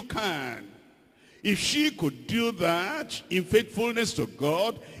 you can. If she could do that in faithfulness to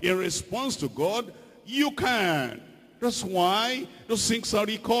God, in response to God, you can. That's why those things are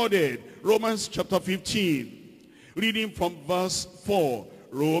recorded. Romans chapter 15, reading from verse 4.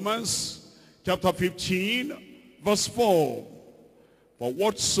 Romans chapter 15, verse 4. For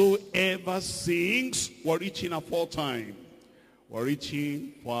whatsoever things were written aforetime were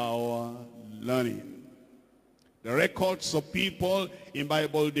written for our learning. The records of people in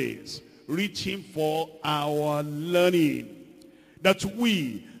Bible days, written for our learning, that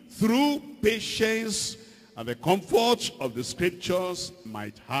we, through patience and the comfort of the scriptures,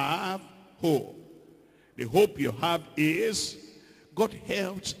 might have hope. The hope you have is, God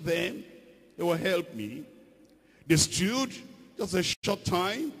helped them, they will help me. They stood just a short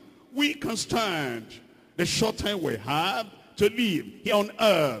time, we can stand the short time we have to live here on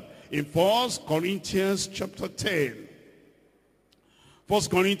earth. In 1 Corinthians chapter 10. 1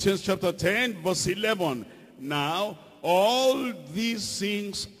 Corinthians chapter 10, verse 11. Now, all these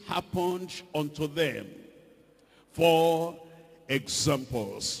things happened unto them for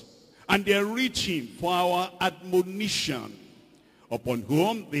examples. And they are reaching for our admonition, upon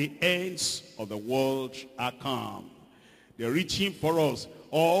whom the ends of the world are come. They are reaching for us.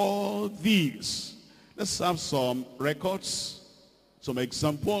 All these. Let's have some records, some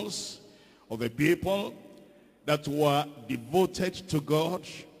examples of the people that were devoted to God,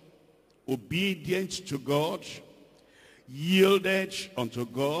 obedient to God, yielded unto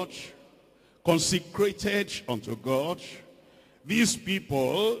God, consecrated unto God. These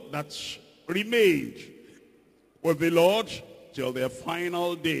people that remained with the Lord till their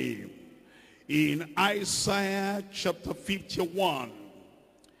final day. in Isaiah chapter 51.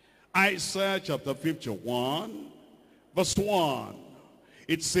 Isaiah chapter 51, verse 1.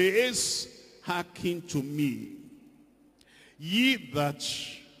 It says, hearken to me, ye that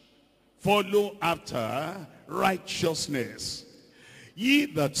follow after righteousness, ye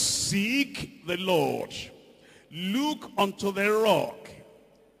that seek the Lord, look unto the rock,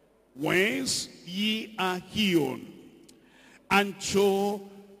 whence ye are hewn, and to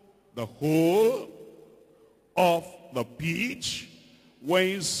the hole of the pit,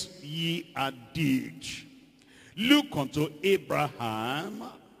 whence ye are digged. Look unto Abraham,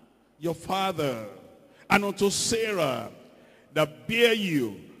 your father, and unto Sarah, that bare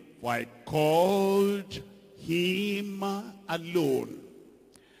you, for I called him alone.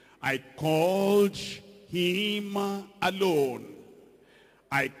 I called him alone.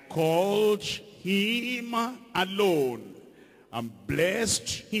 I called him alone, and blessed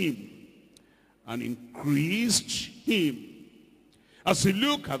him, and increased him. As you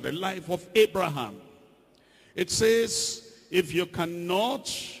look at the life of Abraham, it says, if you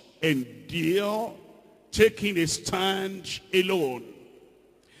cannot endure taking a stand alone,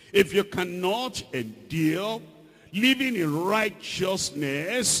 if you cannot endure living in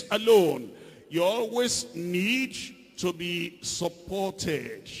righteousness alone, you always need to be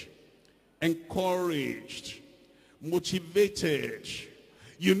supported, encouraged, motivated.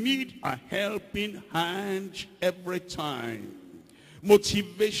 You need a helping hand every time,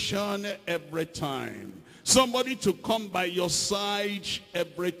 motivation every time, somebody to come by your side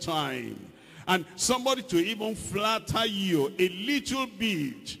every time, and somebody to even flatter you a little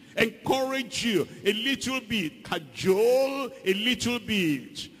bit, encourage you a little bit, cajole a little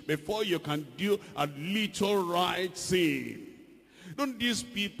bit, before you can do a little right thing. Don't these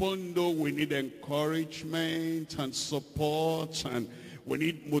people know we need encouragement and support, and we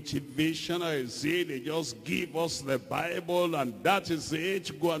need motivation? I say they just give us the Bible and that is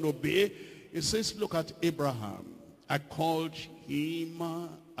it, go and obey. It says, look at Abraham. I called him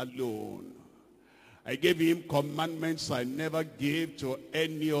alone. I gave him commandments I never gave to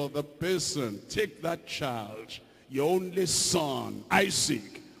any other person. Take that child, your only son,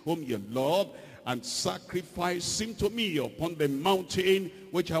 Isaac, whom you love, and sacrifice him to me upon the mountain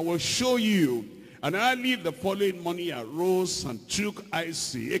which I will show you. And early the following morning I rose and took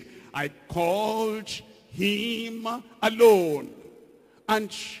Isaac. I called him alone,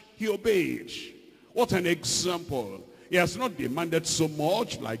 and he obeyed. What an example. He has not demanded so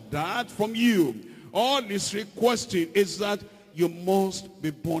much like that from you. All he's requesting is that you must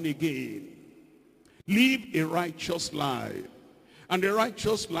be born again. Live a righteous life. And the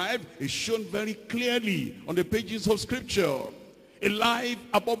righteous life is shown very clearly on the pages of Scripture. A life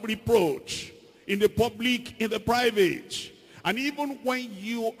above reproach, in the public, in the private. And even when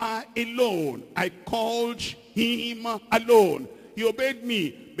you are alone, I called him alone. He obeyed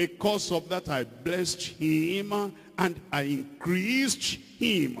me. Because of that, I blessed him and I increased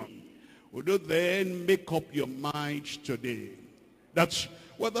him. Would you then make up your mind today that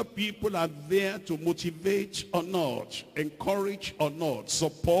whether people are there to motivate or not, encourage or not,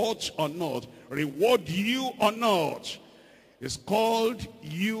 support or not, reward you or not, it's called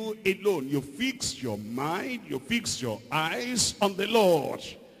you alone. You fix your mind, you fix your eyes on the Lord.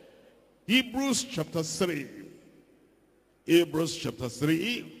 Hebrews chapter 3. Hebrews chapter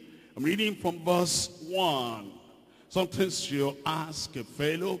 3. I'm reading from verse 1. Sometimes you ask a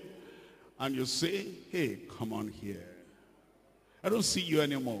fellow and you say, hey, come on here. I don't see you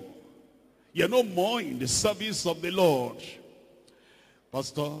anymore. You're no more in the service of the Lord.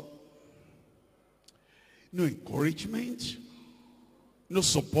 Pastor, no encouragement, no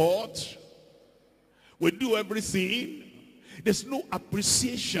support. We do everything. There's no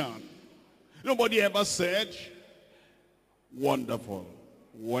appreciation. Nobody ever said, wonderful,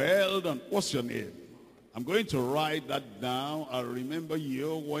 well done. What's your name? I'm going to write that down. I'll remember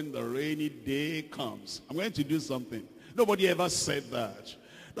you when the rainy day comes. I'm going to do something. Nobody ever said that.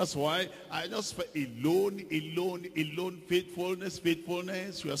 That's why I just felt alone, alone, alone. Faithfulness,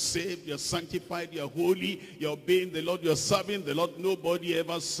 faithfulness. You are saved, you are sanctified, you are holy, you are obeying the Lord, you are serving the Lord. Nobody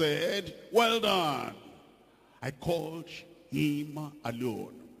ever said, well done. I called him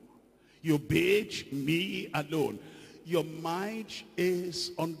alone. You obeyed me alone. Your mind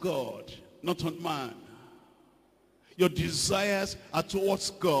is on God, not on man. Your desires are towards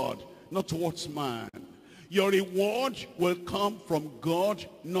God, not towards man. Your reward will come from God,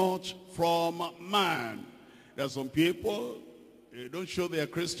 not from man. There are some people, they don't show they are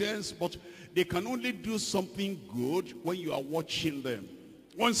Christians, but they can only do something good when you are watching them.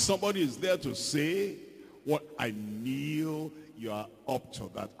 When somebody is there to say, what I knew you are up to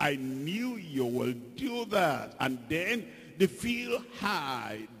that. I knew you will do that. And then they feel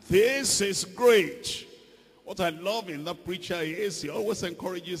high. This is great. What I love in that preacher is he always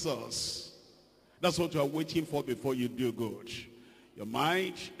encourages us. That's what you are waiting for before you do good. Your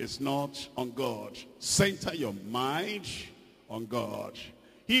mind is not on God. Center your mind on God.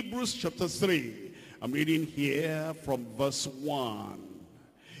 Hebrews chapter 3. I'm reading here from verse 1.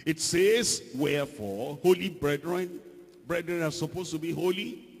 It says, wherefore, holy brethren are supposed to be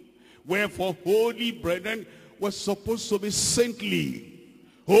holy. Wherefore, holy brethren were supposed to be saintly.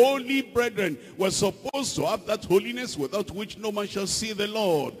 Holy brethren were supposed to have that holiness without which no man shall see the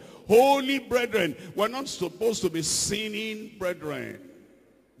Lord. Holy brethren were not supposed to be sinning brethren,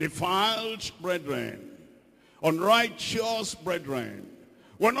 defiled brethren, unrighteous brethren.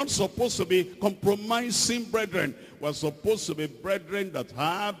 We're not supposed to be compromising brethren. We're supposed to be brethren that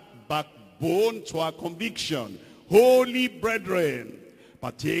have backbone to our conviction. Holy brethren,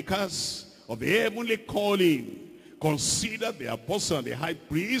 partakers of the heavenly calling. Consider the apostle and the high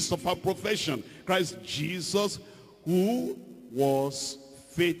priest of our profession, Christ Jesus, who was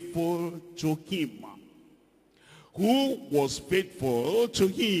faithful to him. Who was faithful to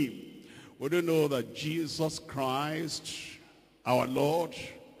him. We don't know that Jesus Christ, our Lord,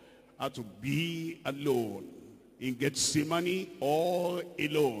 had to be alone in Gethsemane, all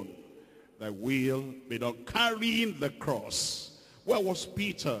alone. Thy will be done, carrying the cross. Where was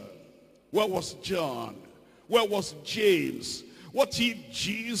Peter? Where was John? Where was James? What if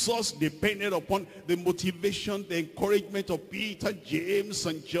Jesus depended upon the motivation, the encouragement of Peter, James,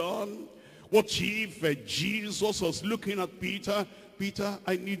 and John? What if Jesus was looking at Peter? Peter,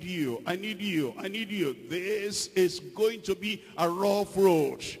 I need you, I need you, I need you. This is going to be a rough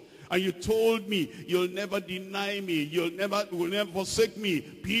road. And you told me you'll never deny me, will never forsake me.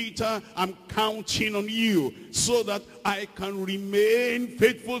 Peter, I'm counting on you so that I can remain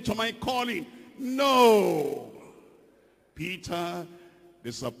faithful to my calling. No. Peter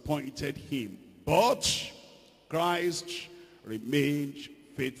disappointed him, but Christ remained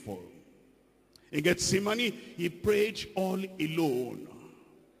faithful. In Gethsemane, he prayed all alone.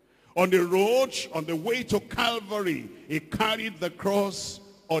 On the road, on the way to Calvary, he carried the cross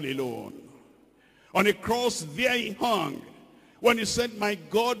all alone. On the cross there he hung. When he said, my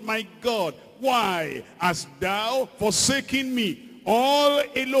God, why hast thou forsaken me? All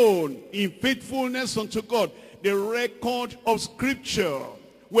alone in faithfulness unto God. The record of scripture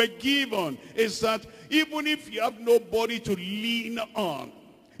we're given is that even if you have nobody to lean on,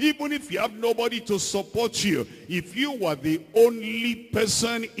 even if you have nobody to support you, if you were the only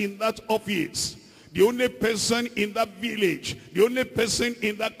person in that office, the only person in that village, the only person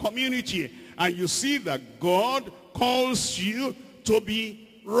in that community, and you see that God calls you to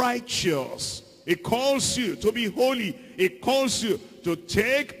be righteous, he calls you to be holy, he calls you to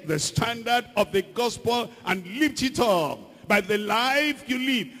take the standard of the gospel and lift it up by the life you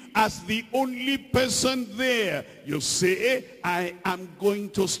live. As the only person there, you say, I am going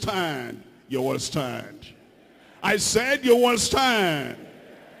to stand. You will stand. I said you will stand.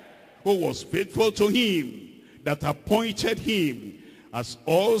 Who was faithful to him that appointed him, as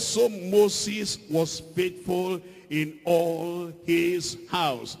also Moses was faithful in all his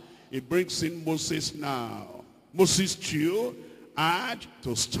house. It brings in Moses now. Moses too had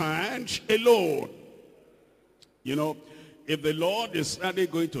to stand alone. You know, if the Lord is really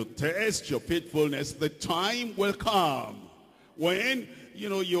going to test your faithfulness, the time will come when, you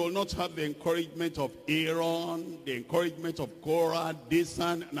know, you will not have the encouragement of Aaron, the encouragement of Korah,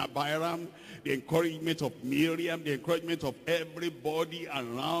 Dathan, and Abiram, the encouragement of Miriam, the encouragement of everybody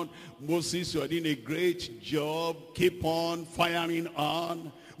around. Moses, you are doing a great job. Keep on firing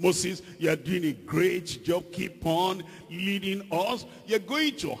on. Moses, you are doing a great job. Keep on leading us. You're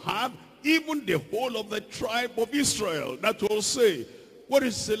going to have even the whole of the tribe of Israel that will say, what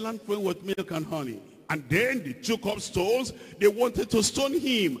is the land flowing with milk and honey? And then they took up stones. They wanted to stone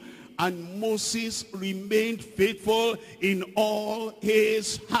him. And Moses remained faithful in all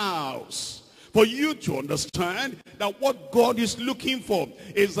his house. For you to understand that what God is looking for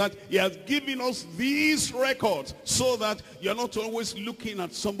is that he has given us these records so that you're not always looking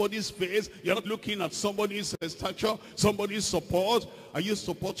at somebody's face. You're not looking at somebody's stature, somebody's support. Are you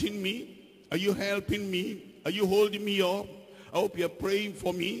supporting me? Are you helping me? Are you holding me up? I hope you're praying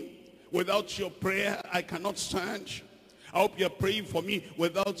for me. Without your prayer, I cannot stand. I hope you're praying for me.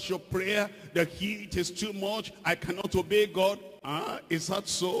 Without your prayer, the heat is too much. I cannot obey God. Is that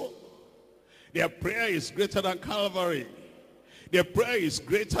so? Their prayer is greater than Calvary. Their prayer is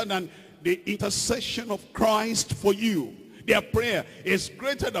greater than the intercession of Christ for you. Their prayer is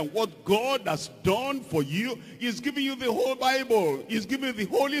greater than what God has done for you. He's giving you the whole Bible. He's giving you the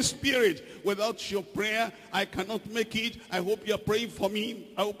Holy Spirit. Without your prayer, I cannot make it. I hope you're praying for me.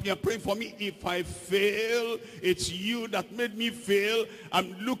 I hope you're praying for me. If I fail, it's you that made me fail.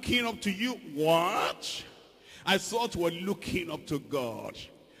 I'm looking up to you. What? I thought we're looking up to God.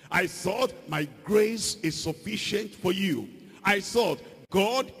 I thought my grace is sufficient for you. I thought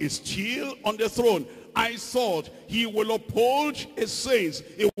God is still on the throne. I thought he will uphold his saints.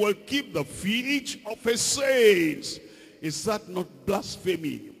 He will keep the feet of his saints. Is that not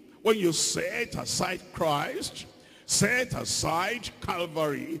blasphemy? When you set aside Christ, set aside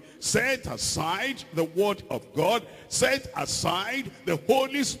Calvary, set aside the word of God, set aside the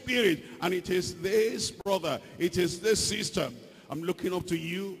Holy Spirit, and it is this brother, it is this sister, I'm looking up to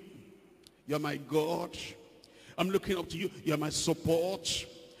you. You're my God. I'm looking up to you. You're my support.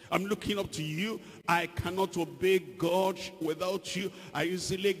 I'm looking up to you. I cannot obey God without you. I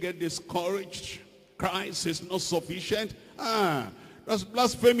easily get discouraged. Christ is not sufficient. That's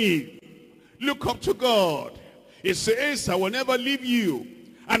blasphemy. Look up to God. It says, I will never leave you,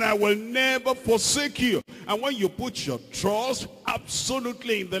 and I will never forsake you. And when you put your trust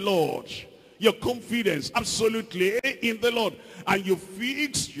absolutely in the Lord, your confidence absolutely in the Lord, and you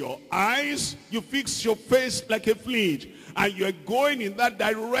fix your eyes, you fix your face like a flint, and you're going in that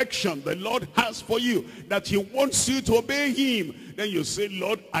direction the Lord has for you, that he wants you to obey him, then you say,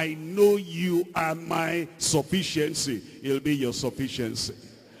 Lord, I know you are my sufficiency. He'll be your sufficiency.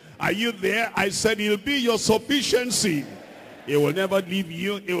 Are you there? I said he'll be your sufficiency. He will never leave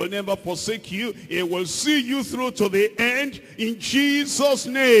you. He will never forsake you. He will see you through to the end in Jesus'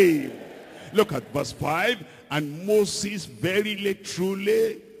 name. Look at verse 5. And Moses verily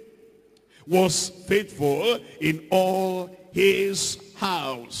truly was faithful in all his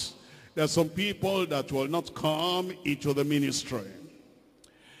house. There are some people that will not come into the ministry.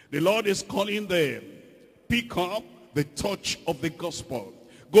 The Lord is calling them. Pick up the torch of the gospel.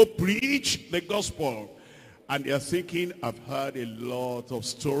 Go preach the gospel. And they are thinking, I've heard a lot of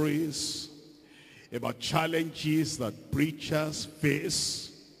stories about challenges that preachers face.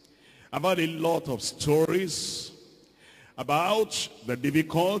 I've heard a lot of stories about the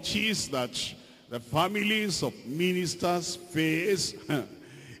difficulties that the families of ministers face.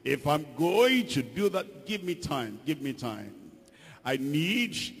 If I'm going to do that, give me time, give me time. I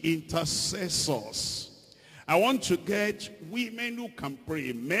need intercessors. I want to get women who can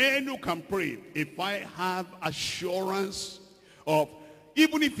pray, men who can pray. If I have assurance of,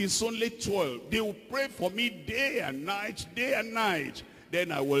 even if it's only 12, they will pray for me day and night,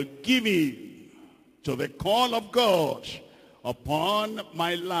 then I will give in to the call of God upon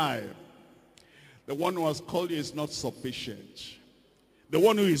my life. The one who has called you is not sufficient. The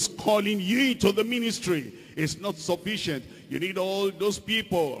one who is calling you into the ministry is not sufficient. You need all those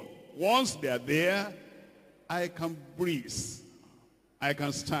people. Once they are there, I can breathe. I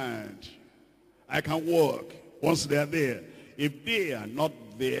can stand. I can walk. Once they are there. If they are not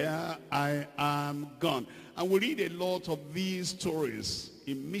there, I am gone. And we read a lot of these stories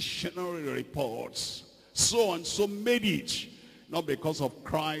in missionary reports. So and so made it, not because of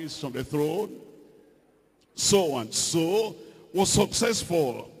Christ on the throne. So and so was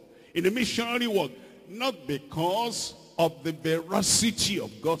successful in the missionary work, not because of the veracity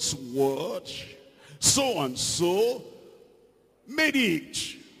of God's word. So and so made it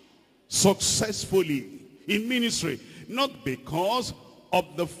successfully in ministry, not because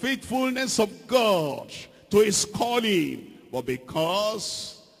of the faithfulness of God to his calling, but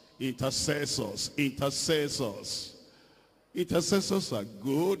because intercessors are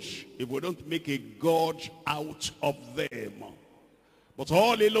good if we don't make a God out of them. But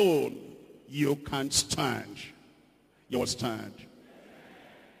all alone, you can't stand. You will stand.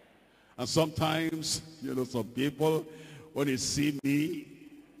 And sometimes, some people, when they see me,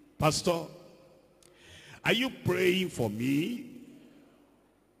 Pastor, are you praying for me?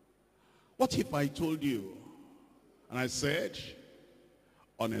 What if I told you? And I said,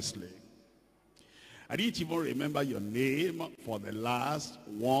 honestly, I didn't even remember your name for the last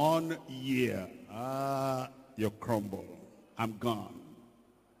 1 year. You crumble. I'm gone.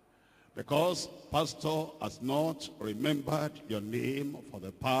 Because pastor has not remembered your name for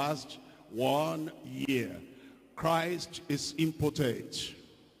the past 1 year. Christ is impotent.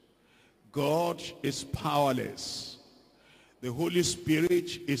 God is powerless. The Holy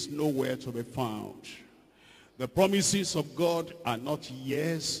Spirit is nowhere to be found. The promises of God are not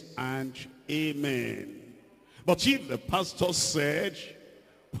yes and amen. But if the pastor said,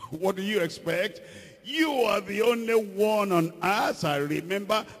 what do you expect? You are the only one on earth. I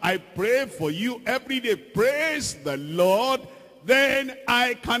remember, I pray for you every day. Praise the Lord, then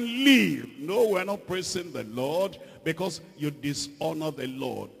I can live. No, we're not praising the Lord because you dishonor the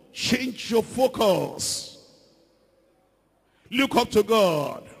Lord. Change your focus. Look up to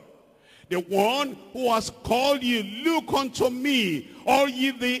God, the one who has called you. Look unto me, all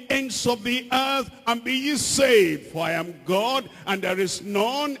ye the ends of the earth, and be ye saved. For I am God, and there is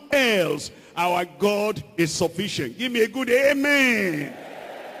none else. Our God is sufficient. Give me a good amen.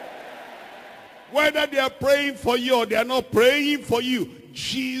 Whether they are praying for you or they are not praying for you,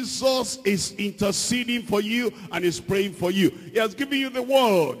 Jesus is interceding for you and is praying for you. He has given you the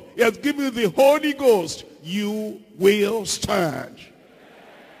word. He has given you the Holy Ghost. You will stand.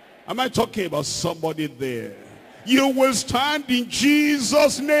 Am I talking about somebody there? You will stand in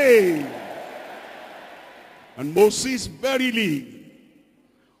Jesus' name. And Moses verily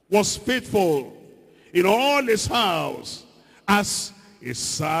was faithful in all his house as a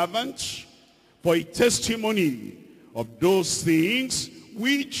servant for a testimony of those things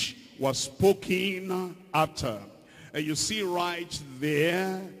which were spoken after. And you see right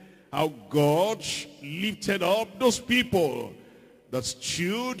there how God lifted up those people that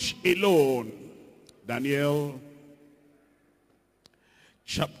stood alone. Daniel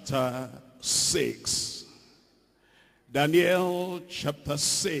chapter 6. Daniel chapter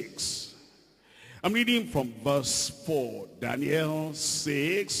 6. I'm reading from verse 4. Daniel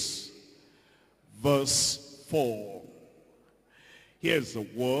 6, verse 4. Here's the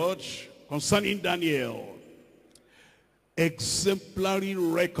word concerning Daniel. Exemplary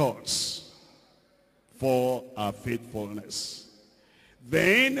records for our faithfulness.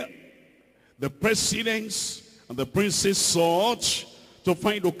 Then the presidents and the princes sought to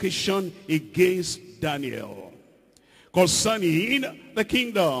find occasion against Daniel concerning the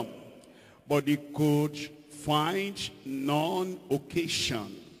kingdom, but they could find none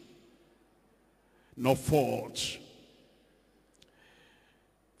occasion nor fault.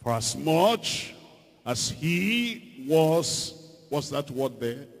 For as much as he was that word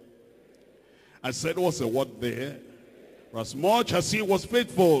there? I said, what's the word there? For as much as he was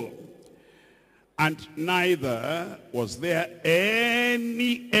faithful, and neither was there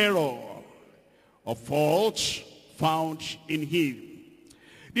any error or fault found in him.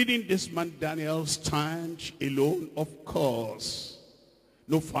 Didn't this man Daniel stand alone? Of course.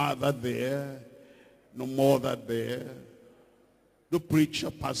 No father there, no mother there, no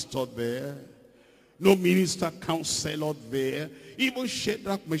preacher, pastor there, no minister, counselor there. Even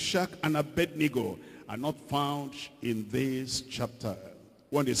Shadrach, Meshach, and Abednego are not found in this chapter.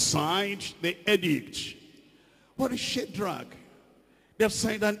 When they signed the edict, what is Shadrach? They've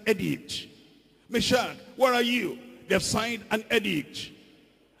signed an edict. Meshach, where are you? They've signed an edict.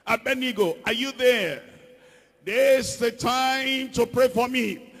 Abednego, are you there? This is the time to pray for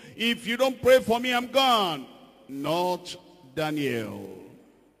me. If you don't pray for me, I'm gone. Not Daniel.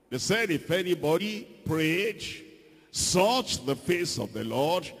 They said if anybody prayed, sought the face of the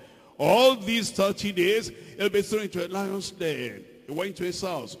Lord, all these 30 days, he'll be thrown into a lion's den. He went to his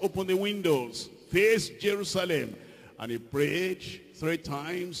house, opened the windows, faced Jerusalem, and he prayed 3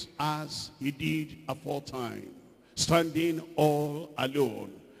 times as he did aforetime, standing all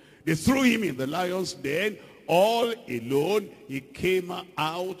alone. They threw him in the lion's den, all alone. He came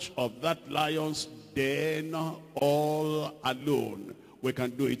out of that lion's den all alone. We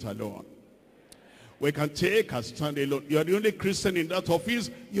can do it alone. We can take a stand alone. You're the only Christian in that office,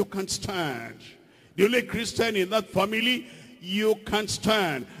 you can stand. The only Christian in that family, you can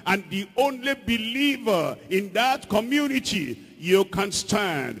stand. And the only believer in that community, you can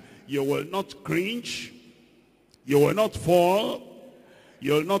stand. You will not cringe. You will not fall.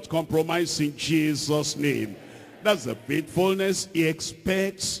 You will not compromise in Jesus' name. That's the faithfulness he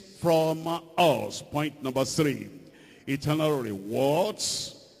expects from us. Point number 3. Eternal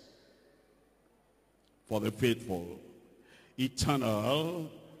rewards for the faithful.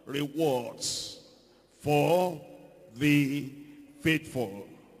 Eternal rewards for the faithful.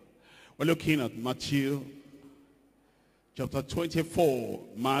 We're looking at Matthew chapter 24.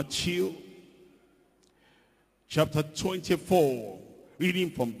 Matthew chapter 24, reading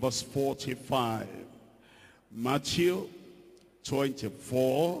from verse 45. Matthew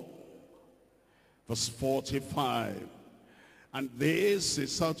 24, verse 45. And this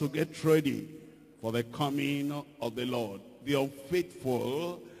is how to get ready for the coming of the Lord. The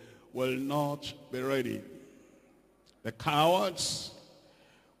unfaithful will not be ready. The cowards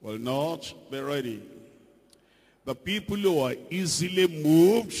will not be ready. The people who are easily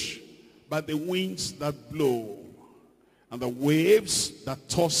moved by the winds that blow and the waves that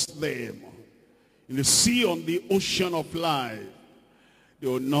toss them. in the sea, on the ocean of life, they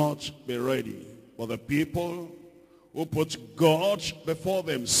will not be ready. But the people who put God before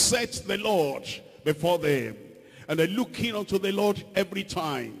them, set the Lord before them, and they're looking unto the Lord every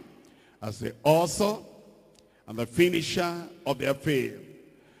time as the author and the finisher of their faith.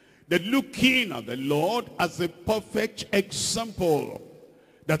 They're looking at the Lord as the perfect example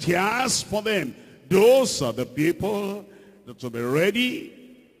that he has for them. Those are the people that will be ready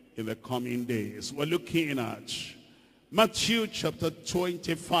in the coming days. We're looking at Matthew chapter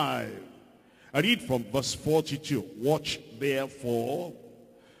 25. I read from verse 42. Watch therefore,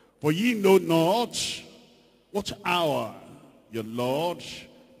 for ye know not what hour your Lord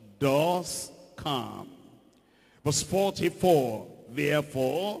doth come. Verse 44.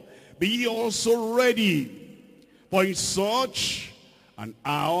 Therefore, be ye also ready, for in such an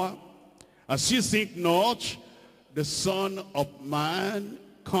hour as ye think not, the Son of Man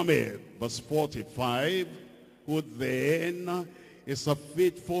cometh. Verse 45. Who then is a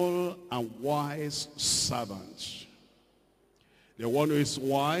faithful and wise servant. The one who is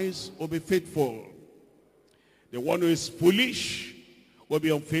wise will be faithful. The one who is foolish will be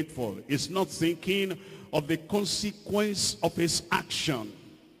unfaithful. He's not thinking of the consequence of his action.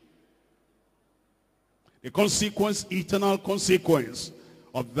 The consequence, eternal consequence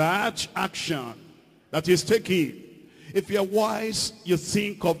of that action that he's taking. If you're wise, you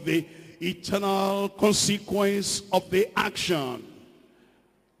think of the eternal consequence of the action.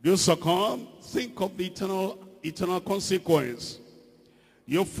 You succumb, think of the eternal consequence.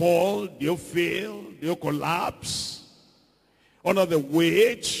 You fall, you fail, you collapse under the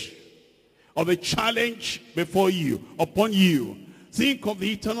weight of the challenge before you, upon you. Think of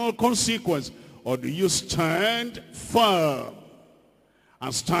the eternal consequence. Or do you stand firm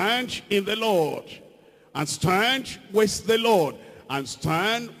and stand in the Lord and stand with the Lord and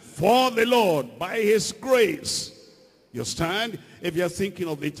stand for the Lord by his grace? You stand if you're thinking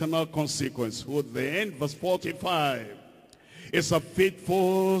of the eternal consequence. Who then, verse 45, is a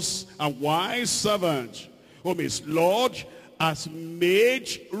faithful and wise servant whom his Lord has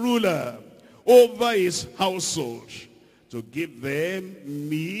made ruler over his household, to give them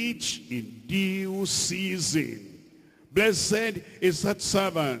meat in due season. Blessed is that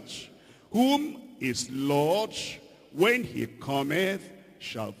servant whom his Lord, when he cometh,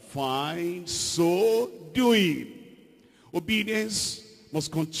 shall find so doing. Obedience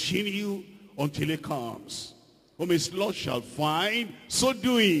must continue until he comes. Whom his Lord shall find so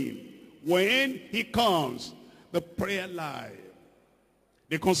doing when he comes. The prayer life,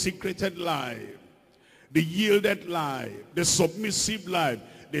 the consecrated life, the yielded life, the submissive life,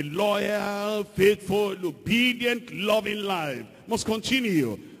 the loyal, faithful, obedient, loving life must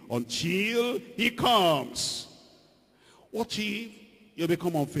continue until he comes. What if you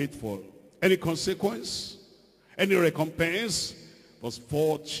become unfaithful? Any consequence? Any recompense? Verse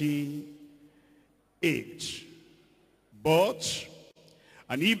 48. But,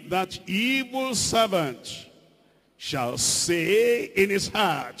 and if that evil servant shall say in his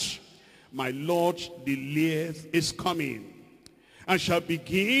heart, my Lord delayeth his coming, and shall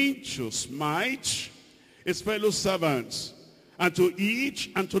begin to smite his fellow servants, and to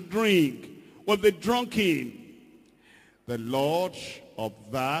eat and to drink with the drunken, the Lord of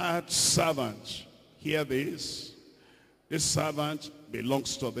that servant, hear this servant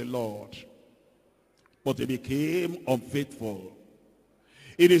belongs to the Lord, but he became unfaithful.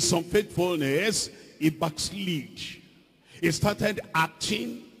 In his unfaithfulness, he backslid. He started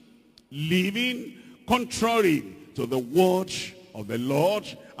acting, living contrary to the word of the Lord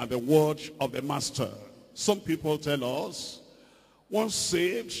and the word of the Master. Some people tell us, once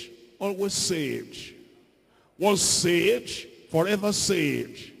saved, always saved. Once saved, forever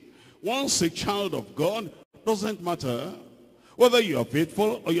saved. Once a child of God, doesn't matter whether you are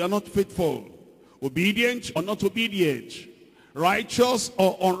faithful or you are not faithful, obedient or not obedient, righteous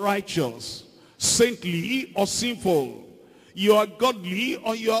or unrighteous, saintly or sinful, you are godly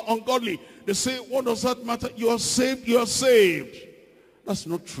or you are ungodly. They say, what does that matter? You are saved, you are saved. That's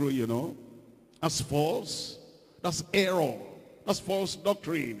not true, you know. That's false. That's error. That's false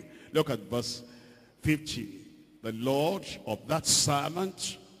doctrine. Look at verse 50. The Lord of that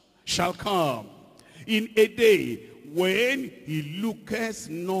servant shall come in a day when he looketh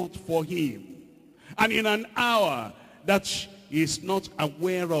not for him, and in an hour that he is not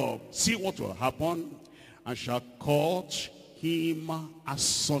aware of. See what will happen? And shall cut him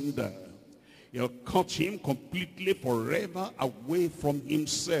asunder. He'll cut him completely forever away from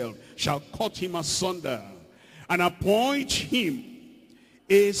himself. Shall cut him asunder, and appoint him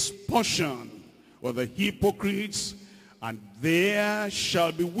his portion with the hypocrites, and there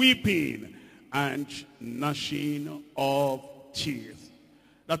shall be weeping and gnashing of teeth.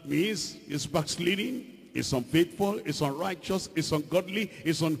 That means he's backsliding, he's unfaithful, he's unrighteous, he's ungodly,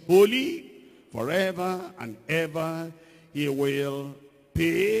 he's unholy. Forever and ever he will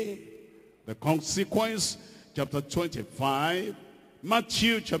pay the consequence. Chapter 25,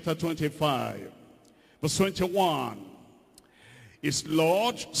 Matthew chapter 25, verse 21. His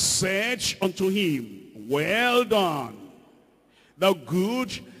Lord said unto him, well done, thou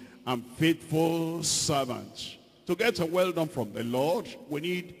good and faithful servant. To get a well done from the Lord, we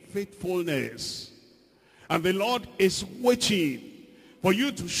need faithfulness. And the Lord is waiting for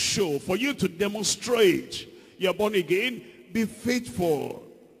you to show, for you to demonstrate you're born again. Be faithful.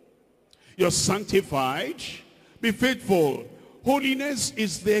 You're sanctified. Be faithful. Holiness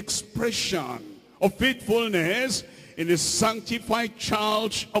is the expression of faithfulness in a sanctified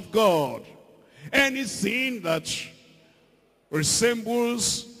child of God. Anything that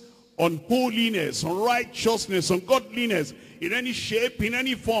resembles unholiness, unrighteousness, ungodliness, in any shape, in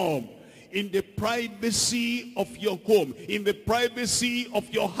any form, in the privacy of your home, in the privacy of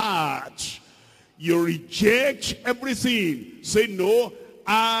your heart, you reject everything. Say, no,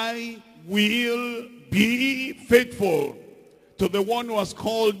 I will be faithful to the one who has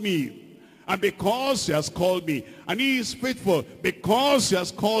called me. And because he has called me, and he is faithful because he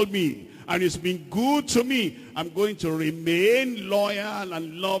has called me, and it's been good to me, I'm going to remain loyal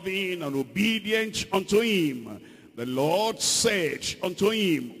and loving and obedient unto him. The Lord said unto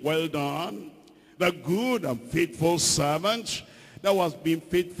him, well done, the good and faithful servant, thou hast been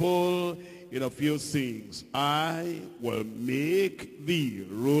faithful in a few things. I will make thee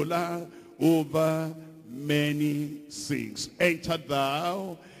ruler over many things. Enter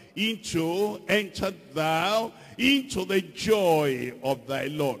thou into the joy of thy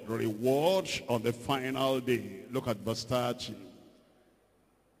Lord. Reward on the final day. Look at verse 30.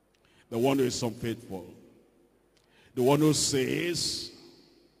 The one who is unfaithful. The one who says,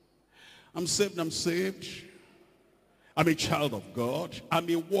 I'm saved, I'm saved. I'm a child of God. I'm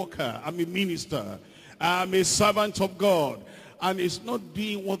a worker. I'm a minister. I'm a servant of God. And he's not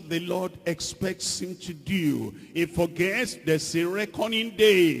doing what the Lord expects him to do. He forgets there's a reckoning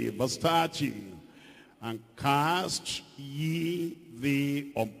day. Verse 30. And cast ye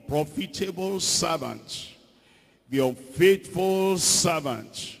the unprofitable servant, the unfaithful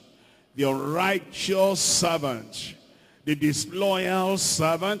servant, the unrighteous servant, the disloyal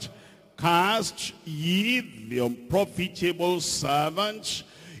servant, cast ye the unprofitable servant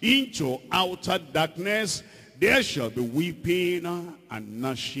into outer darkness. There shall be weeping and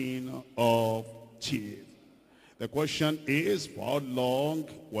gnashing of teeth. The question is, for how long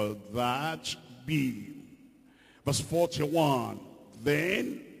will that be? Verse 41,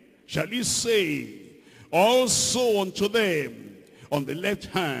 then shall he say also unto them on the left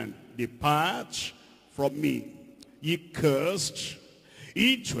hand, depart from me, ye cursed,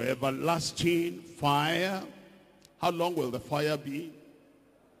 into everlasting fire. How long will the fire be?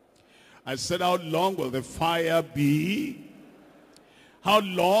 I said, how long will the fire be? How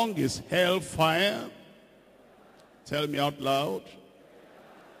long is hellfire? Tell me out loud.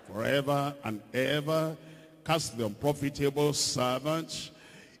 Forever and ever. Cast the unprofitable servant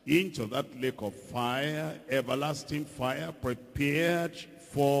into that lake of fire, everlasting fire, prepared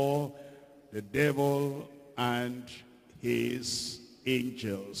for the devil and his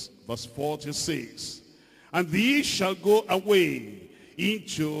angels. Verse 46. And these shall go away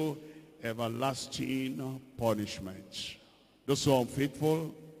into everlasting punishment. Those who are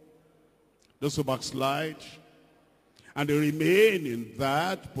unfaithful, those who backslide, and they remain in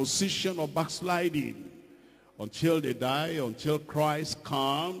that position of backsliding until they die, until Christ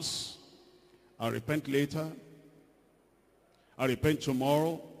comes. I'll repent later. I'll repent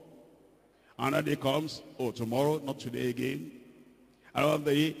tomorrow. Another day comes. Oh, tomorrow, not today again.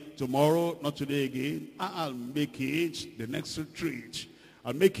 Another day, tomorrow, not today again. I'll make it the next retreat.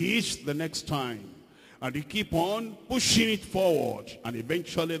 I'll make it the next time. And you keep on pushing it forward. And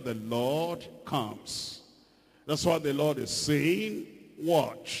eventually the Lord comes. That's what the Lord is saying.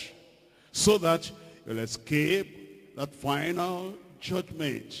 Watch. So that you'll escape that final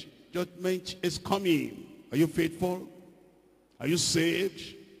judgment. Judgment is coming. Are you faithful? Are you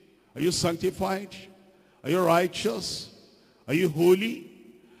saved? Are you sanctified? Are you righteous? Are you holy?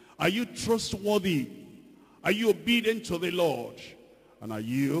 Are you trustworthy? Are you obedient to the Lord? And are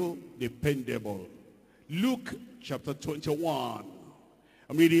you dependable? Luke chapter 21.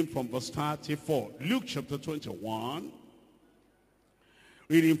 I'm reading from verse 34. Luke chapter 21.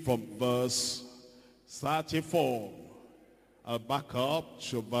 Reading from verse 34. I'll back up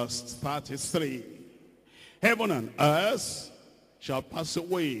to verse 33. Heaven and earth shall pass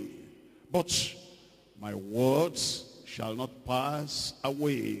away, But my words shall not pass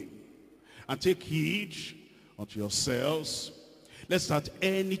away. And take heed unto yourselves, lest at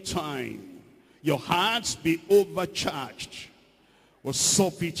any time your hearts be overcharged with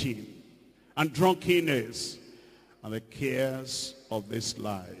surfeiting and drunkenness and the cares of this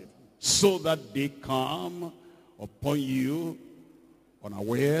life, so that they come upon you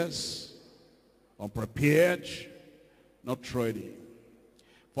unawares, unprepared, not ready.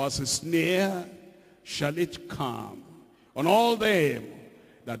 For as a snare shall it come on all them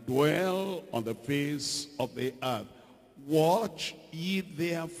that dwell on the face of the earth. Watch ye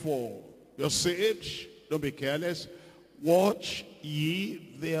therefore. You're saved, don't be careless. Watch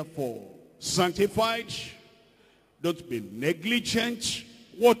ye therefore. Sanctified, don't be negligent.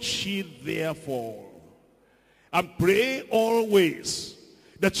 Watch ye therefore. And pray always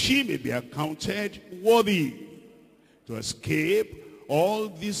that ye may be accounted worthy to escape all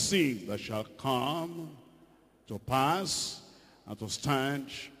these things that shall come to pass and to stand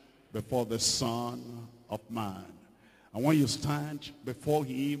before the Son of Man. And when you stand before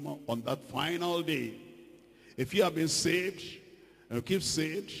him on that final day, if you have been saved, and you keep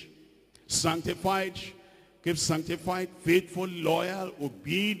saved, sanctified, keep sanctified, faithful, loyal,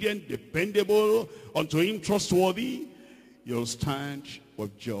 obedient, dependable, unto him trustworthy, you'll stand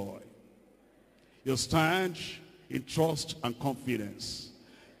with joy. You'll stand in trust and confidence.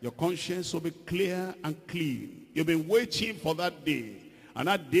 Your conscience will be clear and clean. You've been waiting for that day, and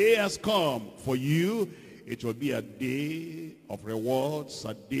that day has come for you. It will be a day of rewards,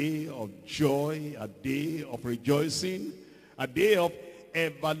 a day of joy, a day of rejoicing, a day of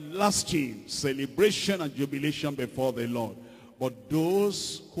everlasting celebration and jubilation before the Lord. But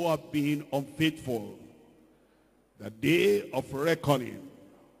those who have been unfaithful, the day of reckoning,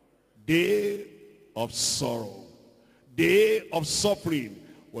 day of sorrow, day of suffering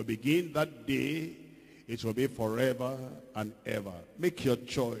will begin that day. It will be forever and ever. Make your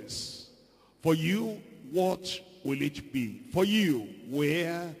choice. For you, what will it be? For you,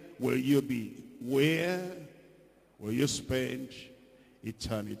 where will you be? Where will you spend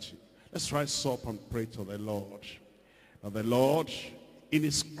eternity? Let's rise up and pray to the Lord. Now the Lord, in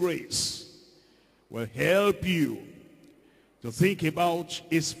his grace, will help you to think about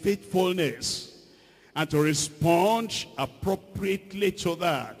his faithfulness and to respond appropriately to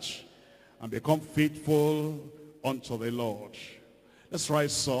that and become faithful unto the Lord. Let's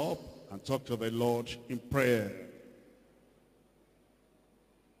rise up and talk to the Lord in prayer.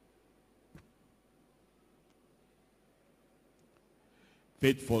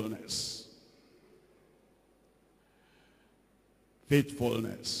 Faithfulness.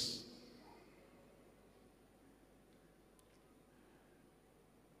 Faithfulness.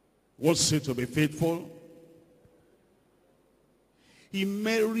 What's it to be faithful? He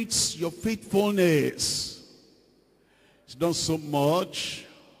merits your faithfulness. He's done so much.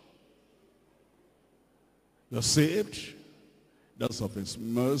 You're saved. That's of his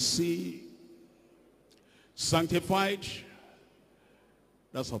mercy. Sanctified.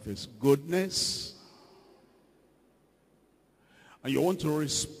 That's of his goodness. And you want to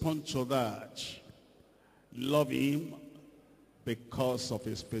respond to that. Love him because of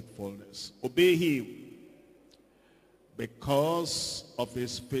his faithfulness. Obey him because of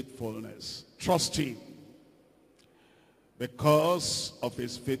his faithfulness. Trust him because of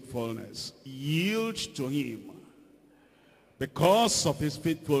his faithfulness. Yield to him because of his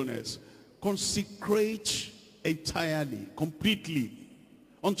faithfulness. Consecrate entirely, completely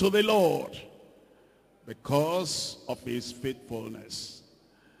unto the Lord because of his faithfulness.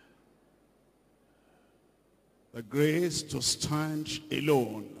 The grace to stand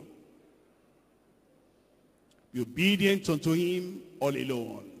alone. Be obedient unto him all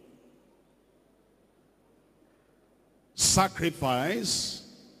alone. Sacrifice,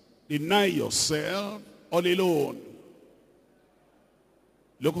 deny yourself all alone.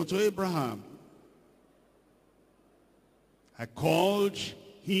 Look unto Abraham. I called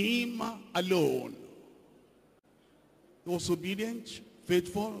him alone. He was obedient,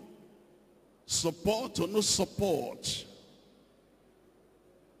 faithful, support or no support.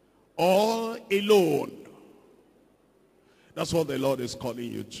 All alone. That's what the Lord is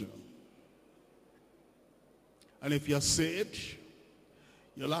calling you to. And if you're saved,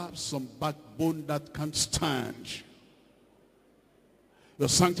 you'll have some backbone that can stand. You're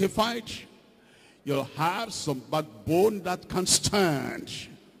sanctified, you'll have some backbone that can stand.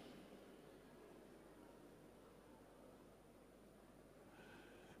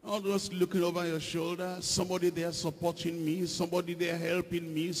 Not just looking over your shoulder, somebody there supporting me, somebody there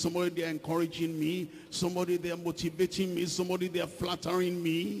helping me, somebody there encouraging me, somebody there motivating me, somebody there flattering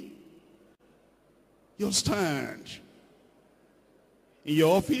me. you'll stand. In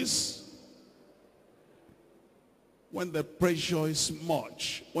your office, when the pressure is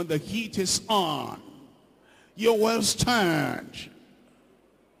much, when the heat is on, you will stand.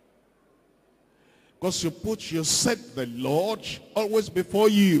 Because you set the Lord always before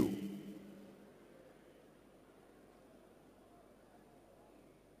you.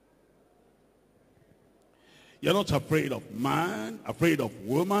 You're not afraid of man, afraid of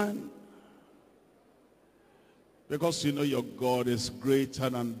woman. Because you know your God is greater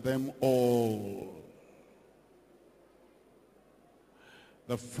than them all.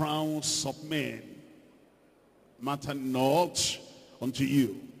 The frowns of men matter not unto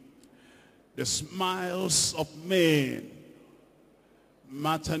you. The smiles of men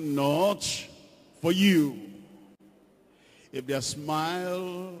matter not for you. If their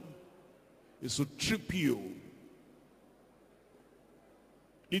smile is to trip you,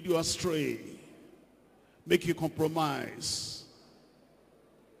 lead you astray, make you compromise,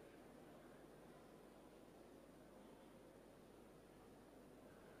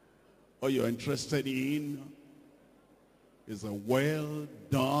 all you're interested in is a well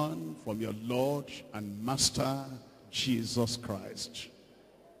done from your Lord and Master Jesus Christ.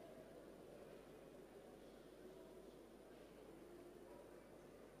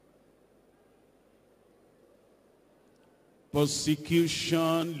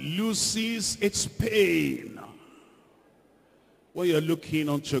 Persecution loses its pain when you're looking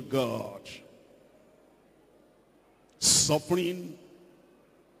unto God. Suffering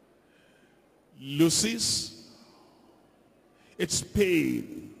loses its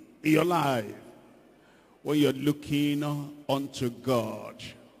pain in your life when you're looking unto God.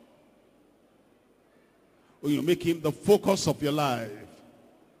 When you make him the focus of your life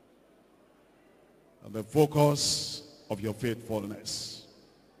and the focus of your faithfulness.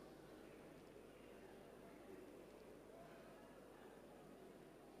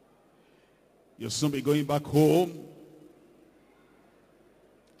 You'll soon be going back home.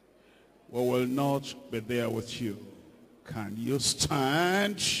 We will not be there with you. Can you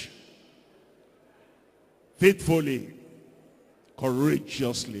stand faithfully,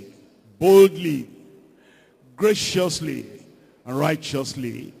 courageously, boldly, graciously, and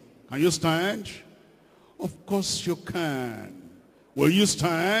righteously? Can you stand? Of course you can. Will you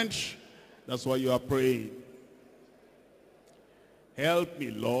stand? That's why you are praying. Help me,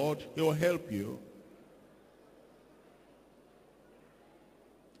 Lord. He will help you.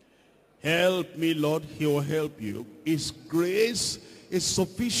 Help me, Lord. He will help you. His grace is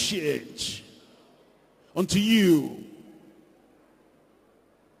sufficient unto you.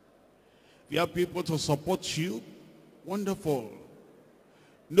 If you have people to support you, wonderful.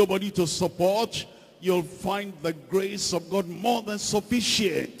 Nobody to support, you'll find the grace of God more than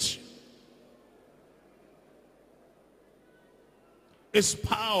sufficient. His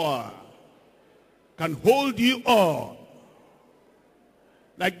power can hold you up.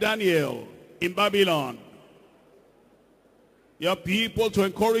 Like Daniel in Babylon. You have people to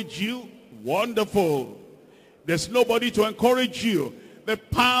encourage you, wonderful. There's nobody to encourage you. The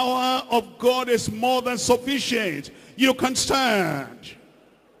power of God is more than sufficient. You can stand.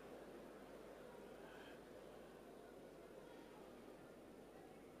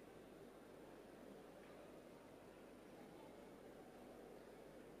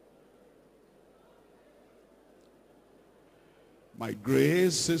 My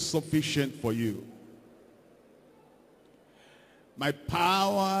grace is sufficient for you. My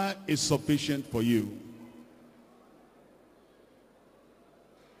power is sufficient for you.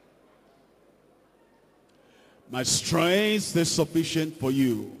 My strength is sufficient for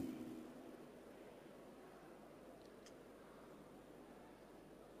you.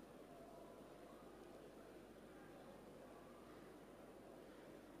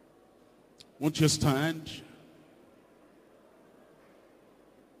 Won't you stand?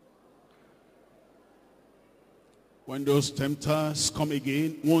 When those tempters come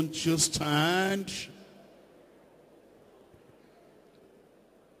again, won't you stand?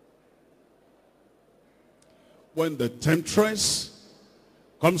 When the temptress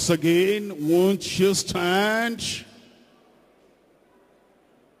comes again, won't you stand?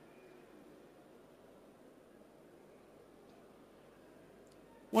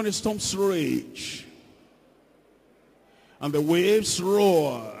 When the storms rage and the waves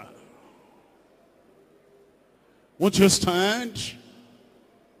roar, won't you stand?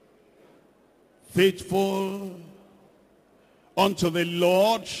 Faithful unto the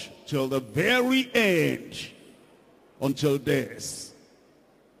Lord till the very end, until death.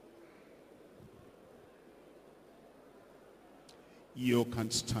 You can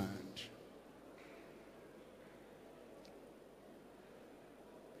stand.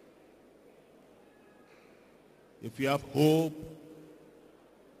 if you have hope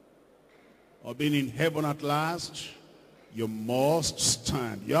of being in heaven at last, you must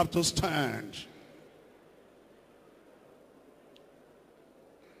stand. You have to stand.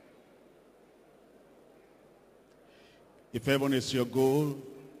 If heaven is your goal,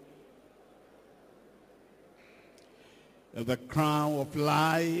 if the crown of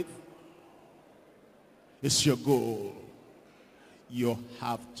life is your goal, you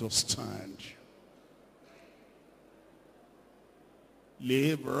have to stand.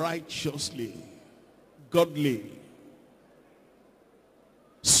 Live righteously, godly,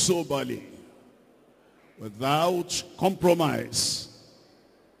 soberly, without compromise.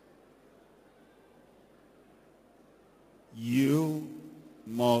 You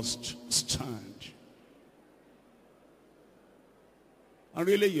must stand. And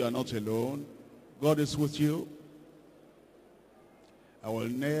really, you are not alone. God is with you. I will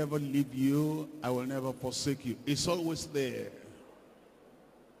never leave you. I will never forsake you. It's always there.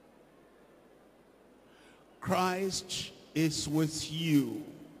 Christ is with you.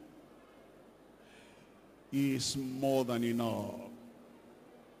 He is more than enough.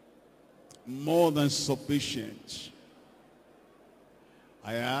 More than sufficient.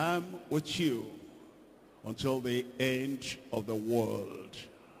 I am with you until the end of the world.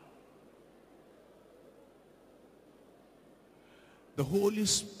 The Holy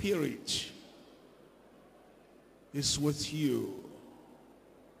Spirit is with you.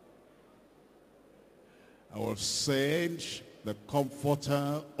 I will send the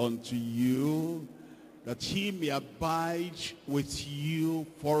Comforter unto you, that he may abide with you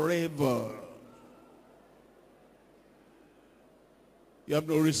forever. You have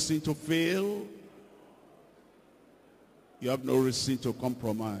no reason to fail. You have no reason to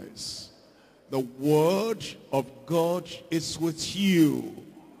compromise. The word of God is with you.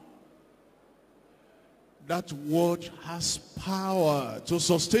 That word has power to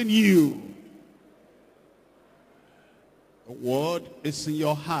sustain you. The word is in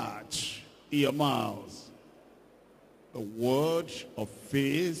your heart, in your mouth. The word of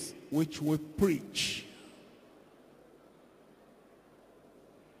faith which we preach.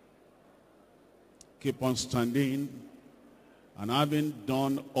 Keep on standing, and having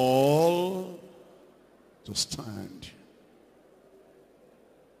done all, to stand.